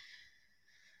situation.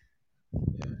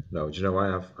 Yeah. No, do you know,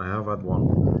 I have had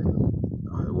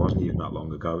one. It wasn't even that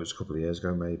long ago. It was a couple of years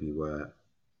ago, maybe, where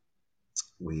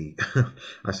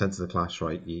I said to the class,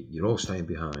 right, you're all staying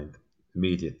behind.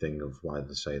 Immediate thing of why did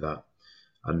they say that?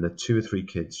 And the 2 or 3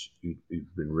 kids who'd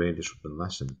been really disrupting the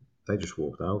lesson, they just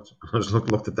walked out. I was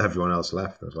looked at everyone else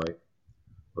left. I was like,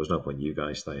 there's no point you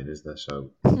guys staying, is there?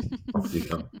 So off you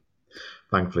go.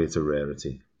 Thankfully, it's a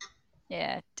rarity.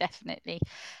 Yeah, definitely.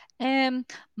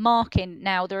 Marking.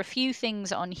 Now, there are a few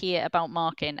things on here about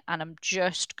marking, and I'm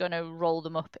just going to roll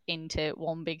them up into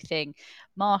one big thing.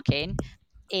 Marking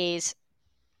is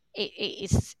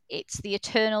it's the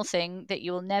eternal thing that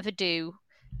you'll never do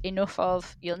enough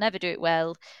of. You'll never do it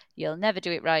well. You'll never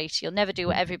do it right. You'll never do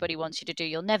what everybody wants you to do.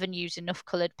 You'll never use enough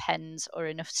coloured pens or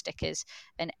enough stickers.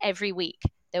 And every week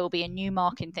there will be a new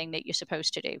marking thing that you're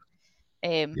supposed to do.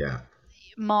 Yeah.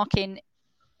 Marking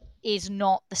is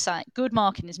not the sign. Good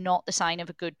marking is not the sign of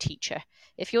a good teacher.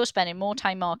 If you're spending more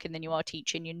time marking than you are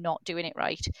teaching, you're not doing it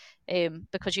right,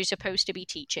 because you're supposed to be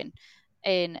teaching.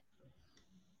 And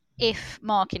if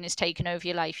marking is taken over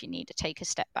your life, you need to take a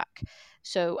step back.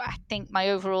 So I think my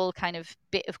overall kind of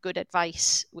bit of good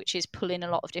advice, which is pulling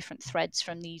a lot of different threads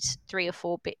from these 3 or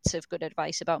 4 bits of good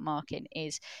advice about marking,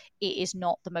 is it is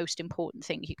not the most important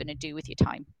thing you're going to do with your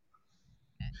time.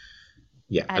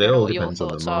 Yeah, I and it don't know all what your depends on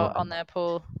the thoughts are marking. on there,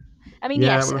 Paul. I mean,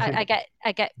 Yeah, yes, well, I think-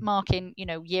 I get marking,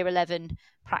 year 11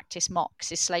 practice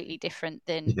mocks is slightly different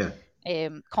than Yeah.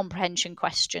 comprehension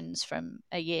questions from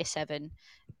a year 7.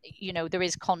 There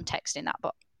is context in that,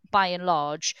 but by and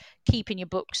large, keeping your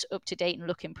books up to date and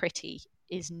looking pretty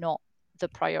is not the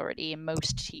priority in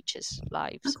most teachers'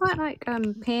 lives. I quite like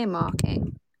peer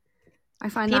marking. I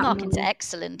find Peer that marking's more...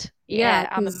 excellent. Yeah,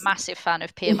 I'm a 'cause massive fan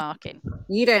of peer marking.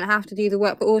 you don't have to do the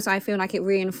work, but also I feel like it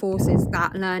reinforces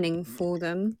that learning for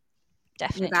them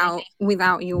Definitely.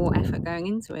 without your effort going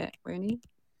into it, really.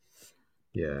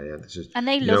 Yeah. This is, And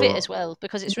they you love know it what? as well,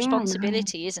 because it's Yeah, I know.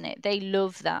 responsibility, isn't it? They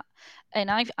love that. And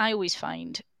I always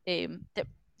find that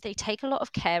they take a lot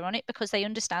of care on it, because they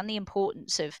understand the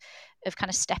importance of kind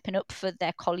of stepping up for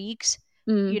their colleagues.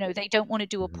 They don't want to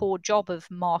do a poor job of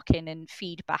marking and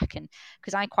feedback, and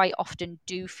because I quite often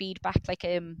do feedback, like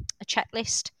a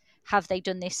checklist. Have they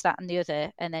done this, that, and the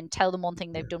other? And then tell them one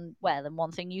thing they've done well and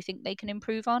one thing you think they can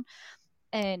improve on.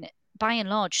 And by and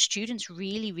large, students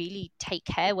really, really take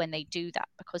care when they do that,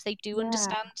 because they do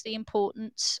understand the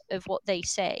importance of what they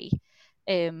say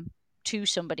to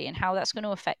somebody and how that's going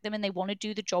to affect them, and they want to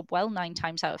do the job well 9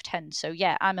 times out of 10. So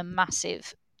yeah, I'm a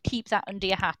massive keep that under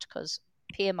your hat, because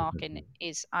peer marking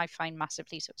is, I find,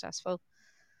 massively successful.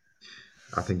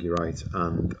 I think you're right,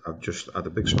 and I've just had a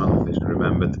big smile on my face and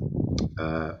remembered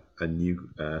a new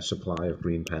supply of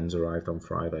green pens arrived on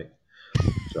Friday.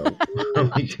 So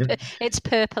it's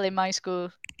purple in my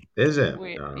school. Is it?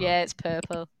 Yeah, it's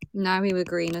purple. No, we were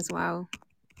green as well.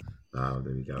 Oh,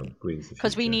 there we go. Green's the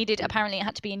because we future. needed, apparently it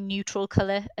had to be a neutral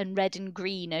colour, and red and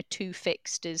green are too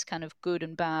fixed as kind of good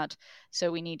and bad,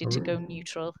 so we needed to go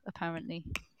neutral, apparently.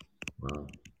 Wow.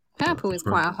 Purple is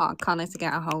quite a hard colour to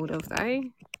get a hold of,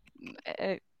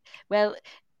 though. Well,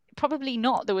 probably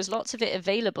not. There was lots of it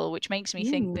available, which makes me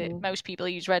think that most people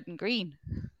use red and green.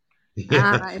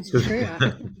 Yeah, that is true.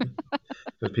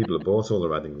 Because people have bought all the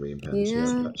red and green pens. Yeah.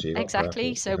 So you got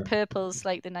Exactly. purple. So purple's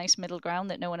like the nice middle ground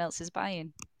that no one else is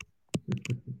buying.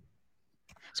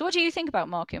 So what do you think about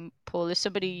marking, Paul? As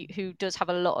somebody who does have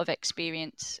a lot of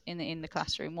experience in the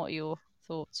classroom, what are your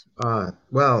thoughts?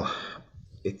 Well,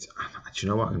 do you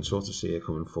know what? I can sort of see it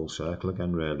coming full circle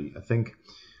again, really. I think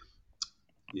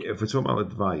if we're talking about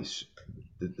advice,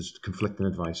 there's conflicting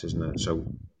advice, isn't there?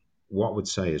 So what I would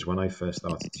say is when I first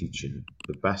started teaching,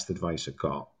 the best advice I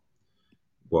got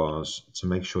was to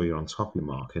make sure you're on top of your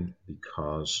marking,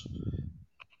 because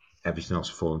everything else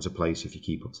will fall into place if you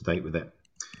keep up to date with it.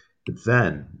 But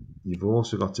then you've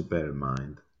also got to bear in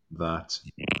mind that,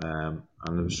 and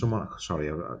there was someone,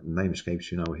 sorry, name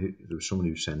escapes you now, there was someone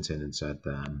who sent in and said,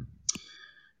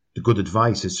 the good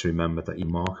advice is to remember that your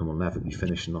marking will never be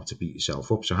finished and not to beat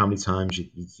yourself up. So how many times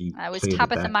you I was clear the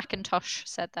Tabitha deck? McIntosh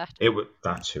said that.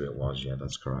 That's who it was. Yeah,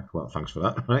 that's correct. Well, thanks for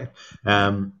that. Right.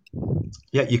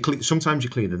 Yeah, sometimes you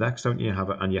clear the decks, don't you?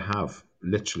 And you have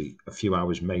literally a few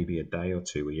hours, maybe a day or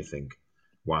two, where you think,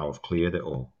 "Wow, I've cleared it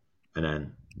all," and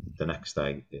then the next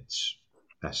day it's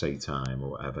essay time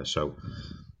or whatever. So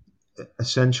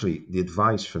essentially, the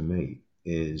advice for me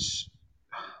is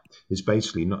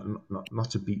basically not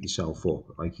to beat yourself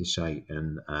up, like you say,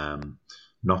 and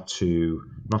not for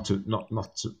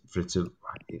it to.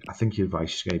 I think your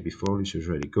advice you gave before, Lisa, was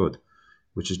really good,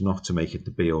 which is not to make it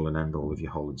the be all and end all of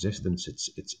your whole existence.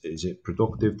 It's is it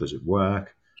productive? Does it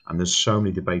work? And there's so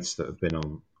many debates that have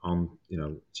been on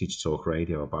Teacher Talk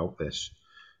Radio about this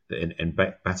that in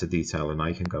better detail than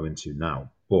I can go into now.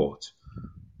 But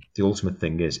the ultimate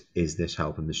thing is this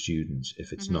helping the students?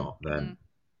 If it's not, then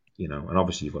and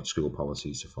obviously you've got school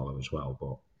policies to follow as well.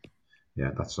 But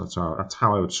yeah, that's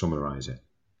how I would summarize it.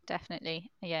 Definitely,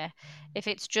 yeah. If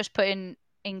it's just putting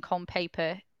ink on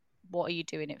paper, what are you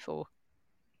doing it for?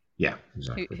 Yeah,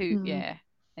 exactly. Yeah.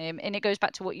 And it goes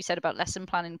back to what you said about lesson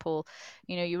planning, Paul.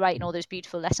 You're writing all those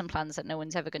beautiful lesson plans that no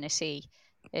one's ever going to see.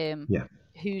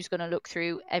 Who's going to look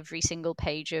through every single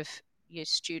page of your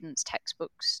students'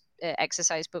 textbooks,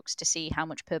 exercise books, to see how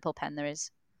much purple pen there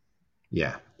is?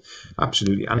 Yeah,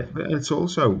 absolutely. And it's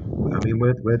also, I mean,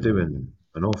 we're doing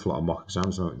an awful lot of mock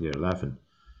exams now at year 11,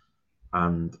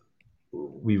 and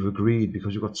we've agreed,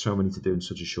 because we've got so many to do in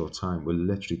such a short time, we're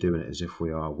literally doing it as if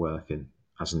we are working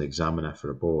as an examiner for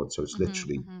a board. So it's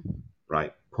literally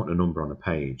right, putting a number on a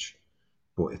page.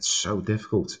 But it's so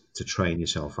difficult to train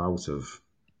yourself out of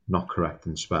not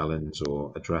correcting spellings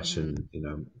or addressing,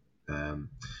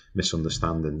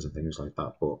 misunderstandings and things like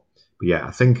that. But yeah,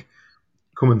 I think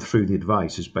coming through the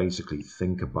advice is basically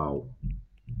think about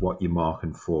what you're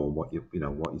marking for, what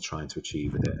what you're trying to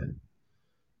achieve with it, and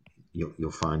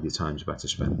you'll find your time's better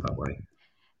spent that way.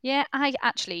 Yeah,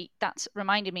 that's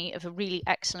reminded me of a really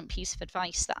excellent piece of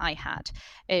advice that I had,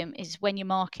 is when you're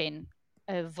marking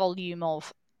a volume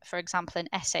of, for example, an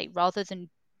essay, rather than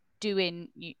doing,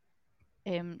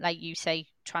 like you say,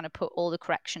 trying to put all the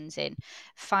corrections in,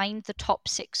 find the top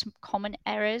 6 common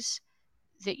errors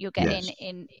that you're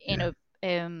getting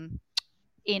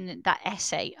in that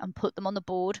essay and put them on the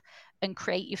board and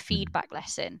create your feedback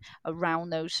lesson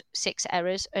around those 6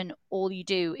 errors. And all you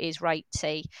do is write,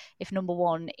 say, if number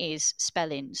 1 is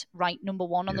spellings, write number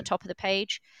 1 on the top of the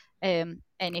page. And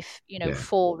if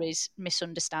 4 is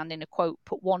misunderstanding a quote,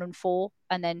 put 1 and 4.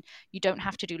 And then you don't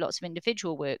have to do lots of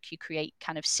individual work. You create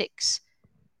kind of 6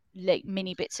 like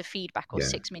mini bits of feedback or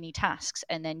 6 mini tasks,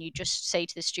 and then you just say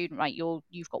to the student, right,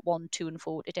 you've got 1, 2 and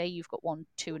 4 today, you've got 1,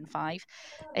 2 and 5.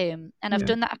 And I've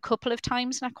done that a couple of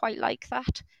times and I quite like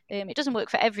that. It doesn't work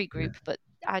for every group, but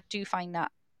I do find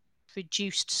that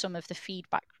reduced some of the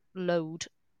feedback load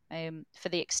for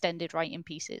the extended writing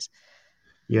pieces.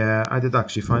 Yeah, I did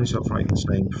actually find myself writing the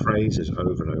same phrases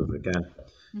over and over again.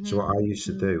 So what I used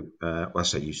to do, I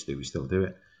say used to do, we still do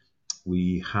it.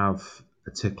 We have a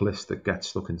tick list that gets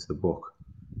stuck into the book,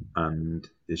 and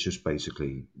it's just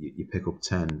basically you pick up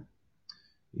 10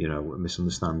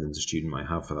 misunderstandings a student might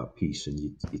have for that piece, and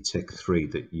you tick 3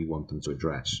 that you want them to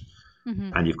address,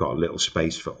 and you've got a little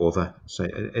space for other. So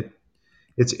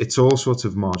it's all sorts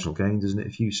of marginal gains, isn't it?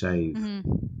 If you save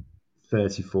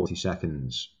 30-40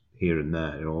 seconds here and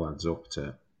there, it all adds up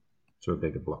to a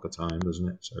bigger block of time, doesn't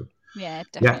it? So yeah,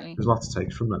 definitely. There's lots to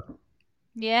take from that.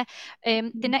 Yeah.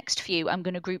 The next few I'm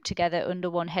going to group together under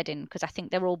one heading because I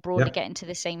think they're all broadly getting to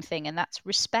the same thing, and that's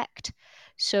respect.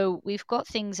 So we've got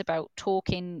things about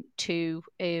talking to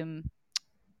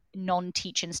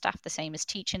non-teaching staff the same as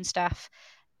teaching staff,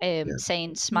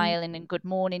 saying smiling and good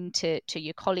morning to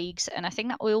your colleagues, and I think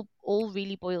that all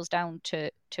really boils down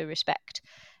to respect.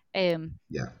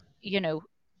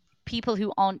 People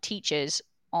who aren't teachers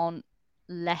aren't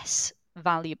less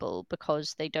valuable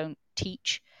because they don't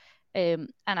teach.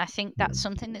 And I think that's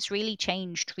something that's really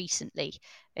changed recently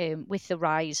with the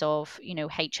rise of,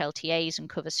 HLTAs and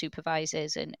cover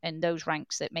supervisors and those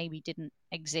ranks that maybe didn't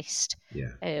exist,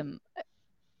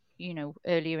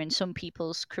 earlier in some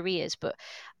people's careers. But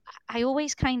I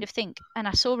always kind of think, and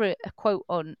I saw a quote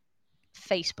on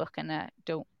Facebook, and I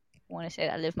don't want to say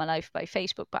that I live my life by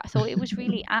Facebook, but I thought it was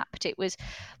really apt. It was,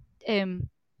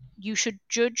 you should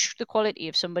judge the quality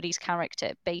of somebody's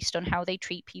character based on how they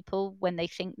treat people when they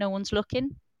think no one's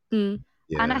looking. And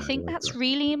I think that's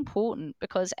really important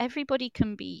because everybody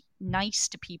can be nice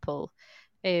to people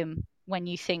when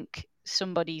you think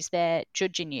somebody's there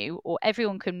judging you, or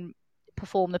everyone can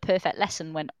perform the perfect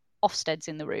lesson when Ofsted's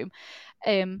in the room.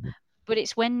 But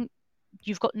it's when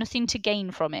you've got nothing to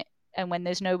gain from it, and when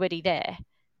there's nobody there,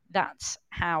 that's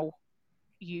how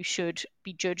you should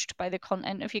be judged by the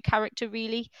content of your character,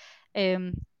 really.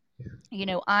 You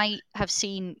know, I have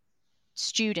seen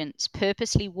students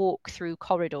purposely walk through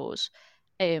corridors,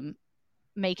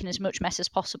 making as much mess as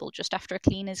possible just after a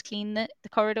cleaner's cleaned the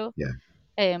corridor,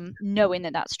 knowing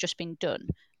that that's just been done.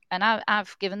 And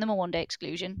I've given them a 1-day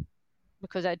exclusion,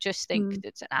 because I just think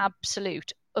it's an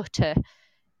absolute, utter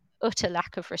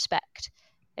lack of respect.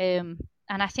 And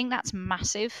I think that's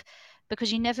massive,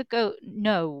 because you never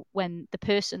know when the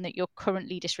person that you're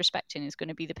currently disrespecting is going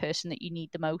to be the person that you need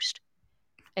the most.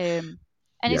 And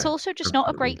it's also just not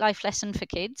a great life lesson for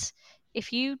kids.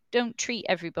 If you don't treat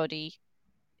everybody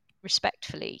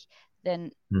respectfully,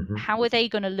 then how are they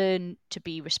going to learn to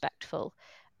be respectful?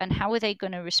 And how are they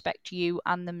going to respect you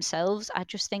and themselves? I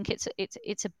just think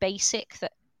it's a basic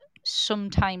that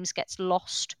sometimes gets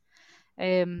lost.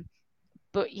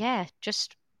 But yeah,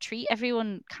 just treat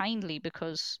everyone kindly,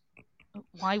 because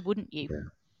why wouldn't you? Yeah.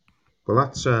 Well,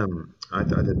 that's I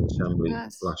did an assembly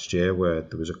last year where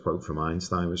there was a quote from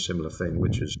Einstein, a similar thing,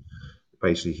 which is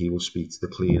basically he will speak to the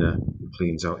cleaner who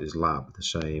cleans out his lab the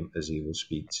same as he will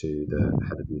speak to the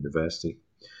head of the university,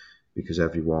 because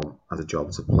everyone has a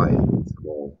job to play,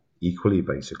 all equally,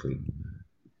 basically.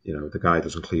 You know, the guy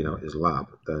doesn't clean out his lab,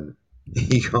 then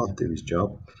he can't do his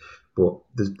job. But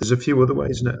there's a few other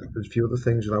ways, isn't it? There's a few other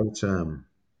things without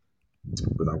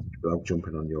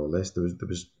jumping on your list. There was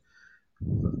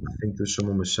I think there was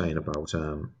someone was saying about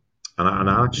and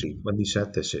I actually, when they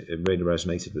said this, it really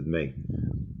resonated with me.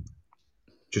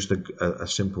 Just a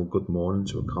simple good morning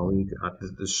to a colleague.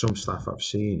 There's some staff I've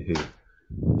seen who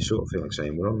you sort of feel like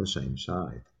saying we're on the same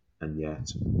side, and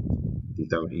yet they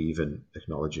don't even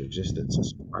acknowledge your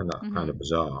existence. I find that kind of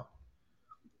bizarre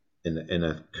in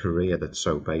a career that's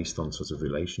so based on sort of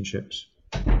relationships.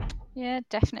 Yeah,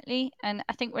 definitely. And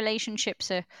I think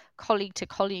relationships are colleague to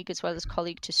colleague as well as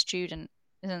colleague to student,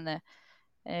 isn't there?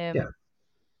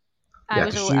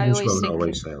 Students won't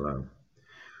always say hello.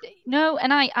 No,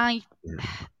 and I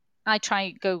try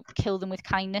and go kill them with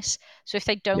kindness. So if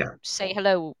they don't say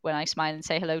hello when I smile and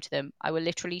say hello to them, I will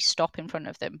literally stop in front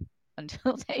of them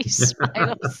until they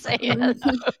smile or say hello.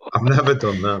 I've never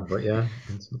done that, but yeah.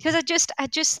 Because I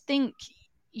just think,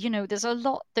 you know, there's a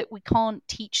lot that we can't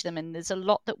teach them, and there's a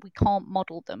lot that we can't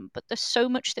model them, but there's so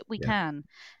much that we can.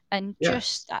 And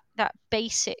just that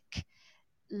basic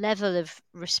level of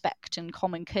respect and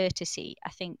common courtesy,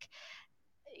 I think,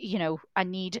 you know, I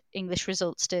need English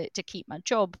results to keep my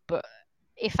job, but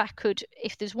if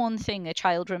there's one thing a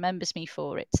child remembers me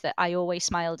for, it's that I always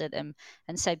smiled at them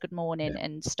and said good morning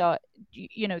and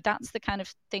you know, that's the kind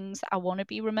of things that I want to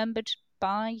be remembered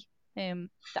by,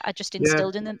 that I just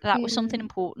instilled in them. That was something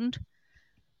important.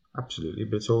 Absolutely,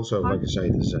 but it's also, like I say,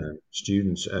 there's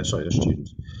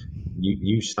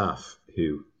new staff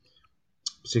who,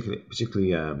 particularly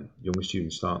younger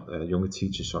teachers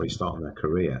starting their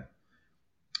career,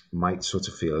 might sort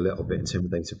of feel a little bit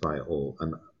intimidated by it all.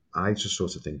 And I just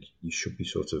sort of think you should be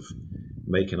sort of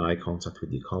making eye contact with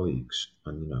your colleagues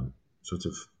and, you know, sort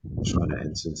of trying to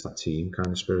enter into that team kind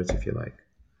of spirit, if you like.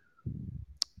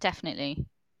 Definitely.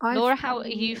 Laura, how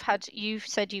you've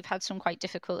said you've had some quite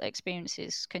difficult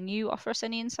experiences. Can you offer us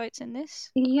any insights in this?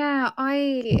 Yeah,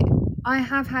 I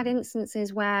have had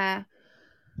instances where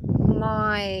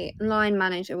my line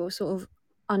manager will sort of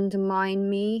undermine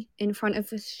me in front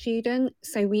of a student.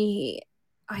 So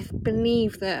I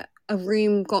believe that a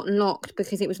room got locked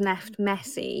because it was left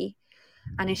messy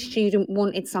and a student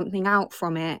wanted something out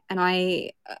from it. And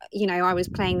I was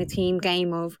playing the team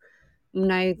game of,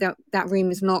 no, that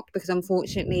room is locked because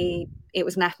unfortunately it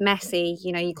was left messy.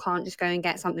 You know, you can't just go and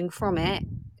get something from it.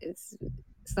 It's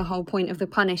the whole point of the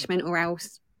punishment, or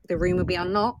else the room will be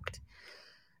unlocked.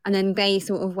 And then they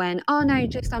sort of went, oh no,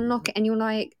 just unlock it. And you're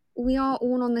like, we are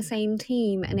all on the same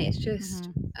team. And it's just,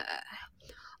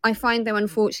 I find though,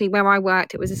 unfortunately, where I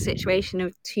worked, it was a situation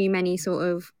of too many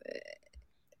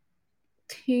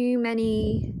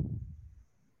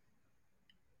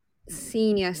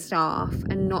senior staff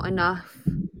and not enough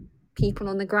people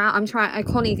on the ground. A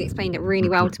colleague explained it really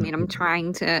well to me, and I'm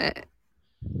trying to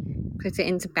put it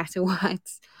into better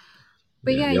words.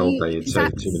 But the old day, you'd say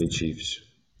too many chiefs.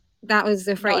 That was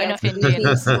the phrase. Not enough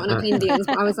Indians.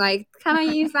 But I was like, can I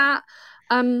use that?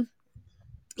 I've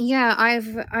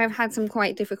had some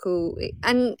quite difficult,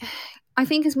 and I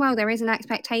think as well there is an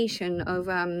expectation of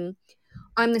I'm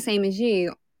the same as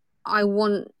you. I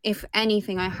want, if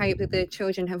anything, I hope that the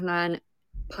children have learned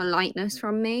politeness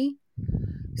from me.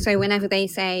 So whenever they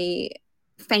say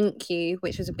thank you,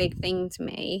 which was a big thing to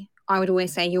me, I would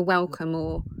always say you're welcome,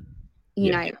 or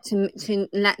you Yeah. know, to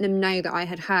let them know that I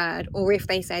had heard, or if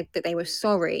they said that they were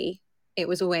sorry, it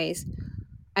was always,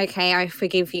 okay, I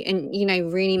forgive you. And, you know,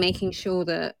 really making sure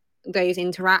that those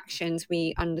interactions,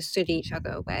 we understood each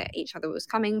other, where each other was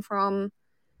coming from.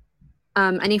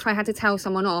 And if I had to tell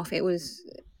someone off, I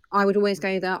would always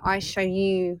go that I show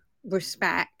you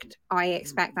respect, I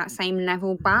expect that same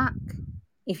level back.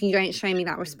 If you don't show me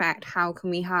that respect, how can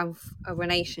we have a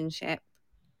relationship,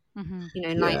 you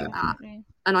know, like that?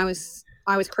 And I was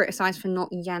criticized for not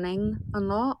yelling a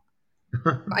lot.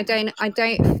 But I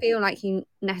don't feel like you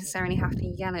necessarily have to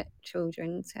yell at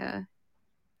children to.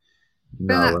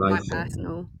 But No, that's and I my think,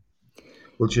 personal.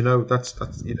 well, do you know,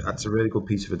 that's a really good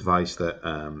piece of advice that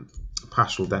a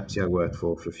pastoral deputy I worked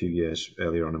for a few years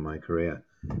earlier on in my career,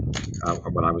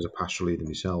 when I was a pastoral leader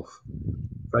myself.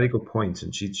 Very good point.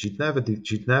 And she'd never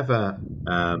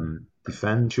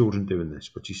defend children doing this,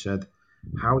 but she said,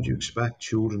 how would you expect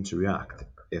children to react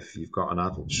if you've got an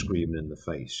adult screaming in the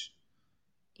face?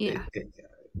 Yeah.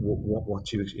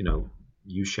 What you know,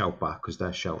 you shout back because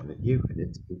they're shouting at you, and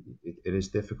it is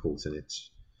difficult, and it's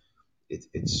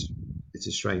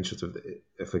a strange sort of,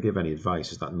 if I give any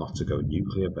advice, is that not to go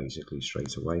nuclear basically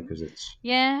straight away, because it's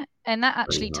and that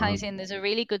actually very ties hard. in. There's a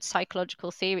really good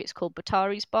psychological theory. It's called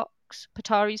Batari's box,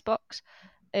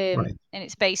 Right. and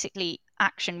it's basically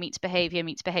action meets behavior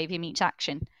meets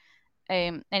action,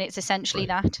 and it's essentially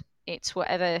that. It's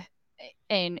whatever,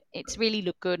 and it's really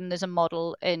look good. And there's a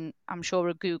model, and I'm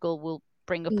sure Google will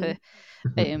bring up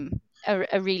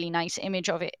a really nice image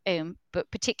of it.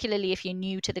 But particularly if you're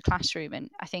new to the classroom,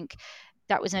 and I think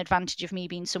that was an advantage of me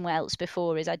being somewhere else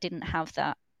before, is I didn't have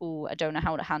that, oh, I don't know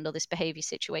how to handle this behavior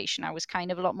situation. I was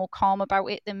kind of a lot more calm about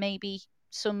it than maybe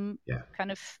some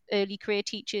kind of early career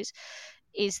teachers.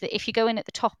 Is that if you go in at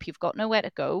the top, you've got nowhere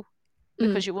to go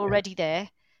because you're already there,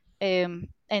 and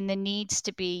there needs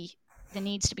to be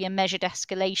a measured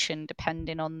escalation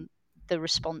depending on the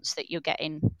response that you're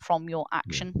getting from your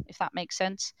action, if that makes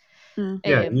sense.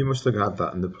 Yeah, you must have had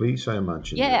that in the police, I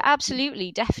imagine. Yeah,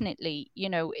 absolutely, definitely. You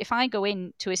know, if I go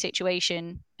into a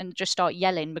situation and just start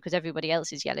yelling because everybody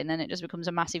else is yelling, then it just becomes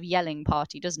a massive yelling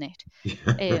party, doesn't it?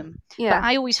 But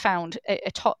I always found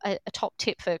a top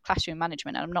tip for classroom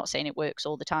management, and I'm not saying it works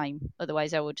all the time,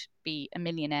 otherwise I would be a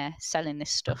millionaire selling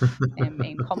this stuff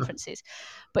in conferences.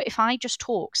 But if I just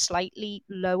talk slightly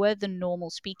lower than normal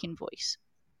speaking voice,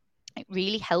 it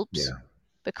really helps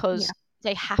because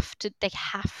they have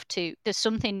to. There's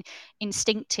something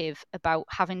instinctive about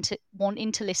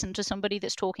wanting to listen to somebody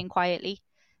that's talking quietly.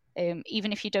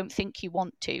 Even if you don't think you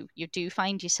want to, you do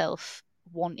find yourself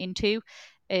wanting to.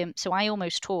 So I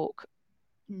almost talk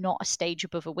not a stage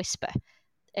above a whisper.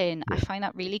 And I find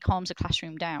that really calms a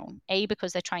classroom down. A,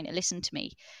 because they're trying to listen to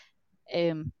me.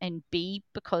 And B,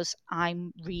 because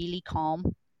I'm really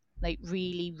calm. Like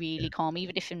really, really calm.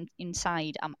 Even if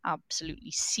inside I'm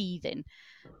absolutely seething,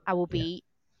 I will be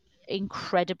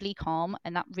incredibly calm,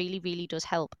 and that really, really does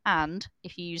help. And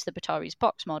if you use the Batari's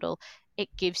box model, it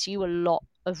gives you a lot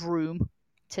of room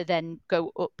to then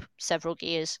go up several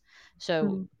gears.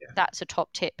 So that's a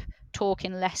top tip.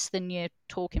 Talking less than your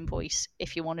talking voice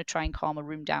if you want to try and calm a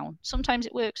room down. Sometimes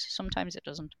it works, sometimes it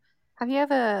doesn't. Have you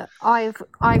ever? I've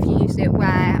used it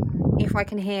where if I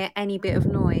can hear any bit of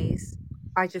noise,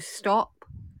 I just stop.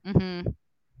 And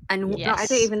I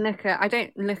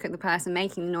don't look at the person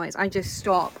making the noise. I just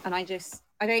stop, and I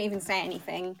don't even say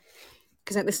anything,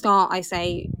 because at the start I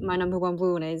say my number one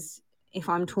rule is, if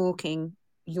I'm talking,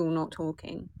 you're not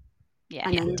talking.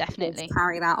 And then definitely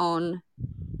carry that on.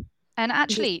 And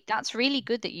actually, that's really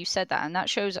good that you said that. And that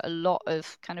shows a lot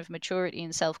of kind of maturity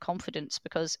and self-confidence,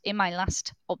 because in my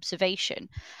last observation,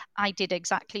 I did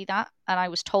exactly that. And I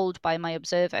was told by my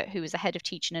observer, who was the head of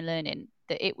teaching and learning,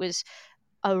 that it was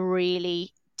a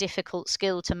really difficult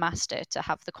skill to master, to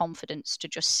have the confidence to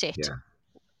just sit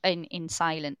in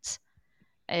silence.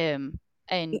 And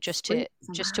just to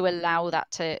allow that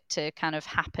to kind of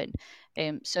happen.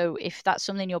 So if that's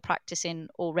something you're practicing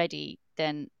already,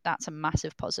 then that's a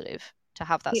massive positive to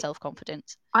have that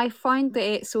self-confidence. I find that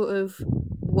it sort of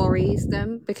worries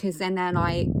them, because then they're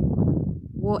like,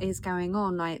 what is going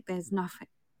on? Like, there's nothing,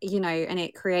 and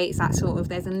it creates that sort of,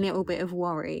 there's a little bit of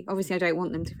worry. Obviously, I don't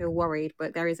want them to feel worried,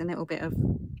 but there is a little bit of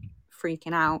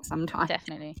freaking out sometimes.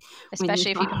 Definitely.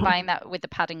 Especially if you combine that with the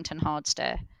Paddington hard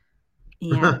stare.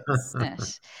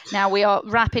 Yes. Now we are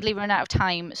rapidly running out of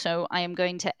time, so I am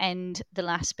going to end the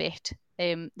last bit.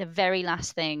 The very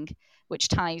last thing, which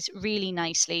ties really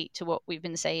nicely to what we've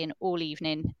been saying all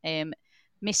evening.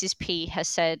 Mrs. P has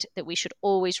said that we should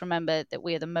always remember that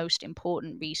we are the most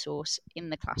important resource in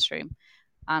the classroom,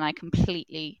 and I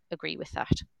completely agree with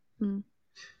that.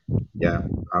 Yeah,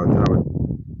 I would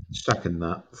second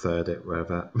that, third it,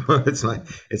 wherever. It's like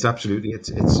it's absolutely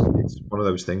it's one of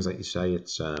those things, like you say. It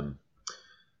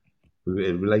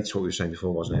relates to what we were saying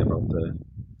before, wasn't it, about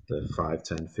the 5,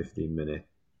 10, 15 minute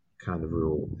kind of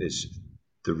rule is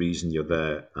the reason you're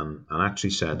there. And I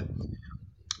actually said,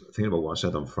 thinking about what I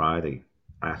said on Friday,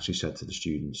 I actually said to the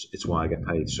students, it's why I get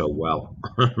paid so well.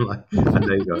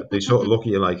 And they sort of look at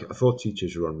you like, I thought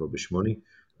teachers were on rubbish money.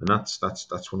 And that's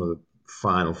one of the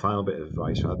final bit of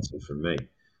advice I'd say from me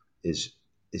is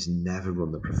never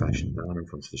run the profession down in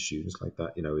front of the students like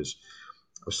that. I was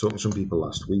talking to some people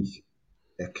last week.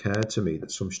 It occurred to me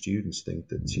that some students think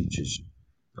that teachers,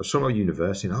 I was talking about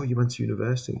university, and you went to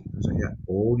university. I was like, yeah,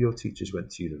 all your teachers went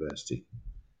to university.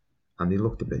 And they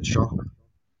looked a bit shocked. I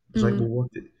was like, well, what?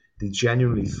 They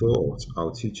genuinely thought,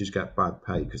 teachers get bad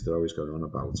pay because they're always going on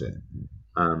about it.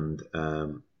 And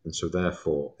so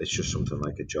therefore, it's just something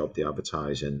like a job they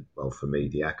advertise in, well, for me,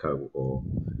 the Echo or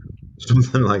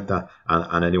something like that.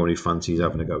 And anyone who fancies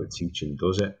having a go at teaching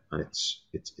does it. And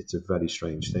it's a very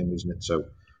strange thing, isn't it? So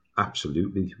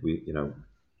absolutely,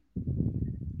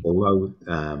 although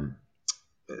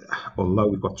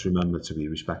we've got to remember to be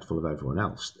respectful of everyone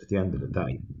else, at the end of the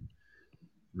day,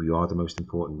 we are the most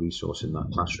important resource in that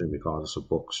classroom, regardless of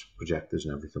books, projectors,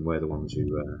 and everything. We're the ones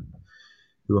who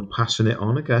are passing it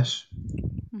on, I guess.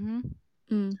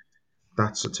 Mm-hmm.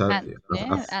 That's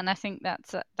and I think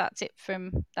that's it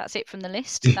from the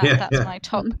list.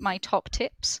 That's my top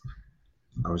tips.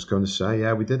 I was going to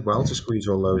say, we did well to squeeze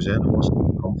all those in. I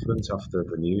wasn't confident after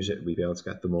the news that we'd be able to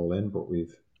get them all in, but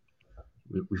we've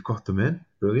got them in.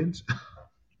 Brilliant.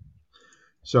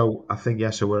 So I think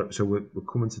so we're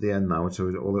coming to the end now.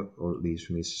 So all it leaves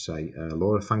for me to say,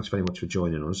 Laura, thanks very much for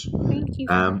joining us. Thank you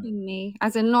for having me.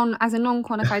 As a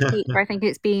non-qualified teacher, I think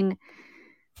it's been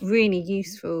really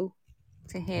useful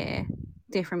to hear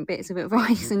different bits of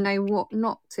advice and know what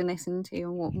not to listen to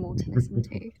and what more to listen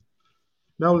to.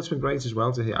 No, it's been great as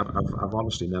well to hear. I've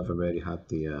honestly never really had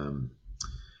the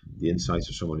insight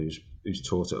of someone who's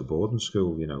taught at a boarding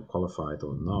school, qualified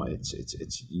or not.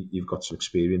 It's you've got some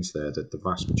experience there that the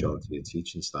vast majority of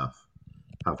teaching staff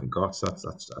haven't got. So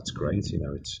that's great.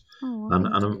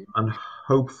 And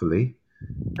hopefully,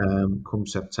 come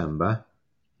September,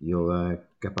 you'll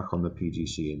get back on the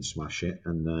PGC and smash it.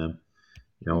 And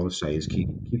all I say is keep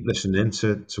listening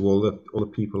to all the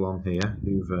people on here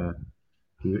who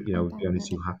be only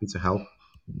too happy to help.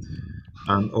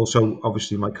 And also,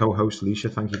 obviously, my co-host, Alicia,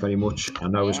 thank you very much. I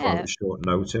know as well it's short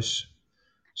notice.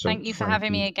 So thank you for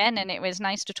having me again, and it was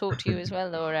nice to talk to you as well,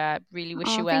 Laura. Really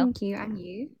wish you well. Thank you, and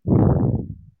you.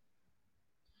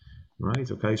 Right,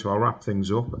 okay, so I'll wrap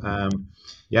things up. Like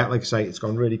I say, it's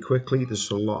gone really quickly.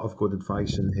 There's a lot of good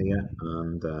advice in here,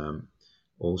 and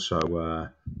also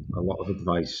a lot of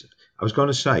advice. I was going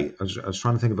to say, I was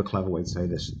trying to think of a clever way to say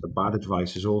this. The bad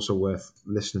advice is also worth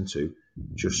listening to,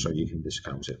 just so you can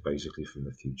discount it, basically, from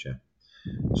the future.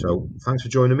 So thanks for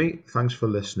joining me. Thanks for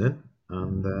listening.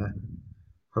 And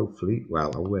hopefully, I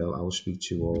will speak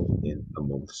to you all in a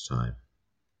month's time.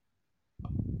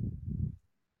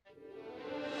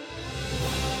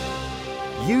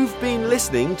 You've been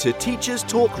listening to Teachers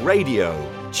Talk Radio.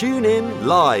 Tune in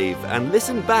live and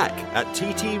listen back at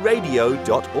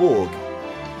ttradio.org.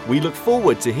 We look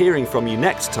forward to hearing from you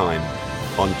next time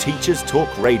on Teachers Talk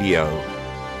Radio.